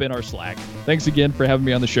 all up in our Slack. Thanks again for having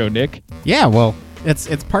me on the show, Nick. Yeah, well, it's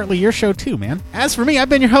partly your show too, man. As for me, I've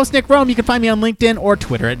been your host, Nick Rome. You can find me on LinkedIn or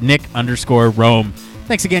Twitter at Nick_Rome.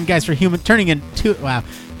 Thanks again, guys, for turning into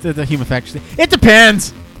the Human Factors. It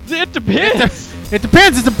depends. It depends. It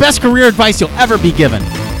depends. It's the best career advice you'll ever be given.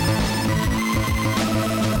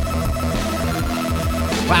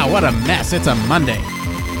 Wow, what a mess. It's a Monday. Did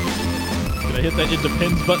I hit that it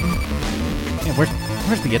depends button? Yeah, where's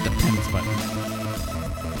the it depends button?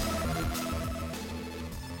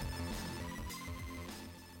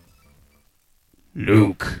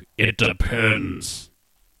 Luke, it depends.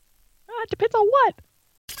 It depends on what?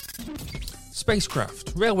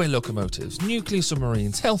 Spacecraft, railway locomotives, nuclear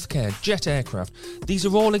submarines, healthcare, jet aircraft, these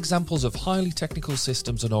are all examples of highly technical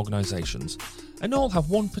systems and organisations, and all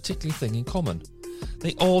have one particular thing in common.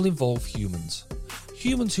 They all involve humans.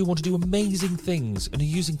 Humans who want to do amazing things and are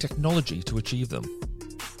using technology to achieve them.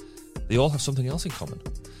 They all have something else in common.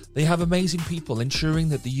 They have amazing people ensuring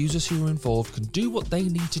that the users who are involved can do what they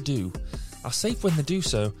need to do, are safe when they do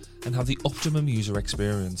so, and have the optimum user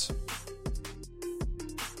experience.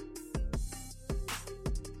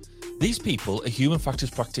 These people are human factors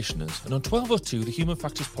practitioners, and on 1202, the Human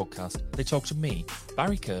Factors podcast, they talk to me,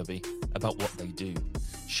 Barry Kirby, about what they do,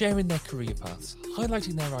 sharing their career paths,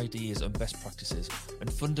 highlighting their ideas and best practices,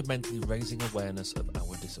 and fundamentally raising awareness of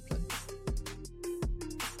our discipline.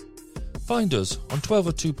 Find us on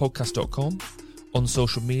 1202podcast.com on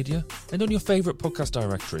social media, and on your favourite podcast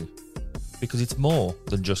directory, because it's more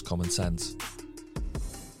than just common sense.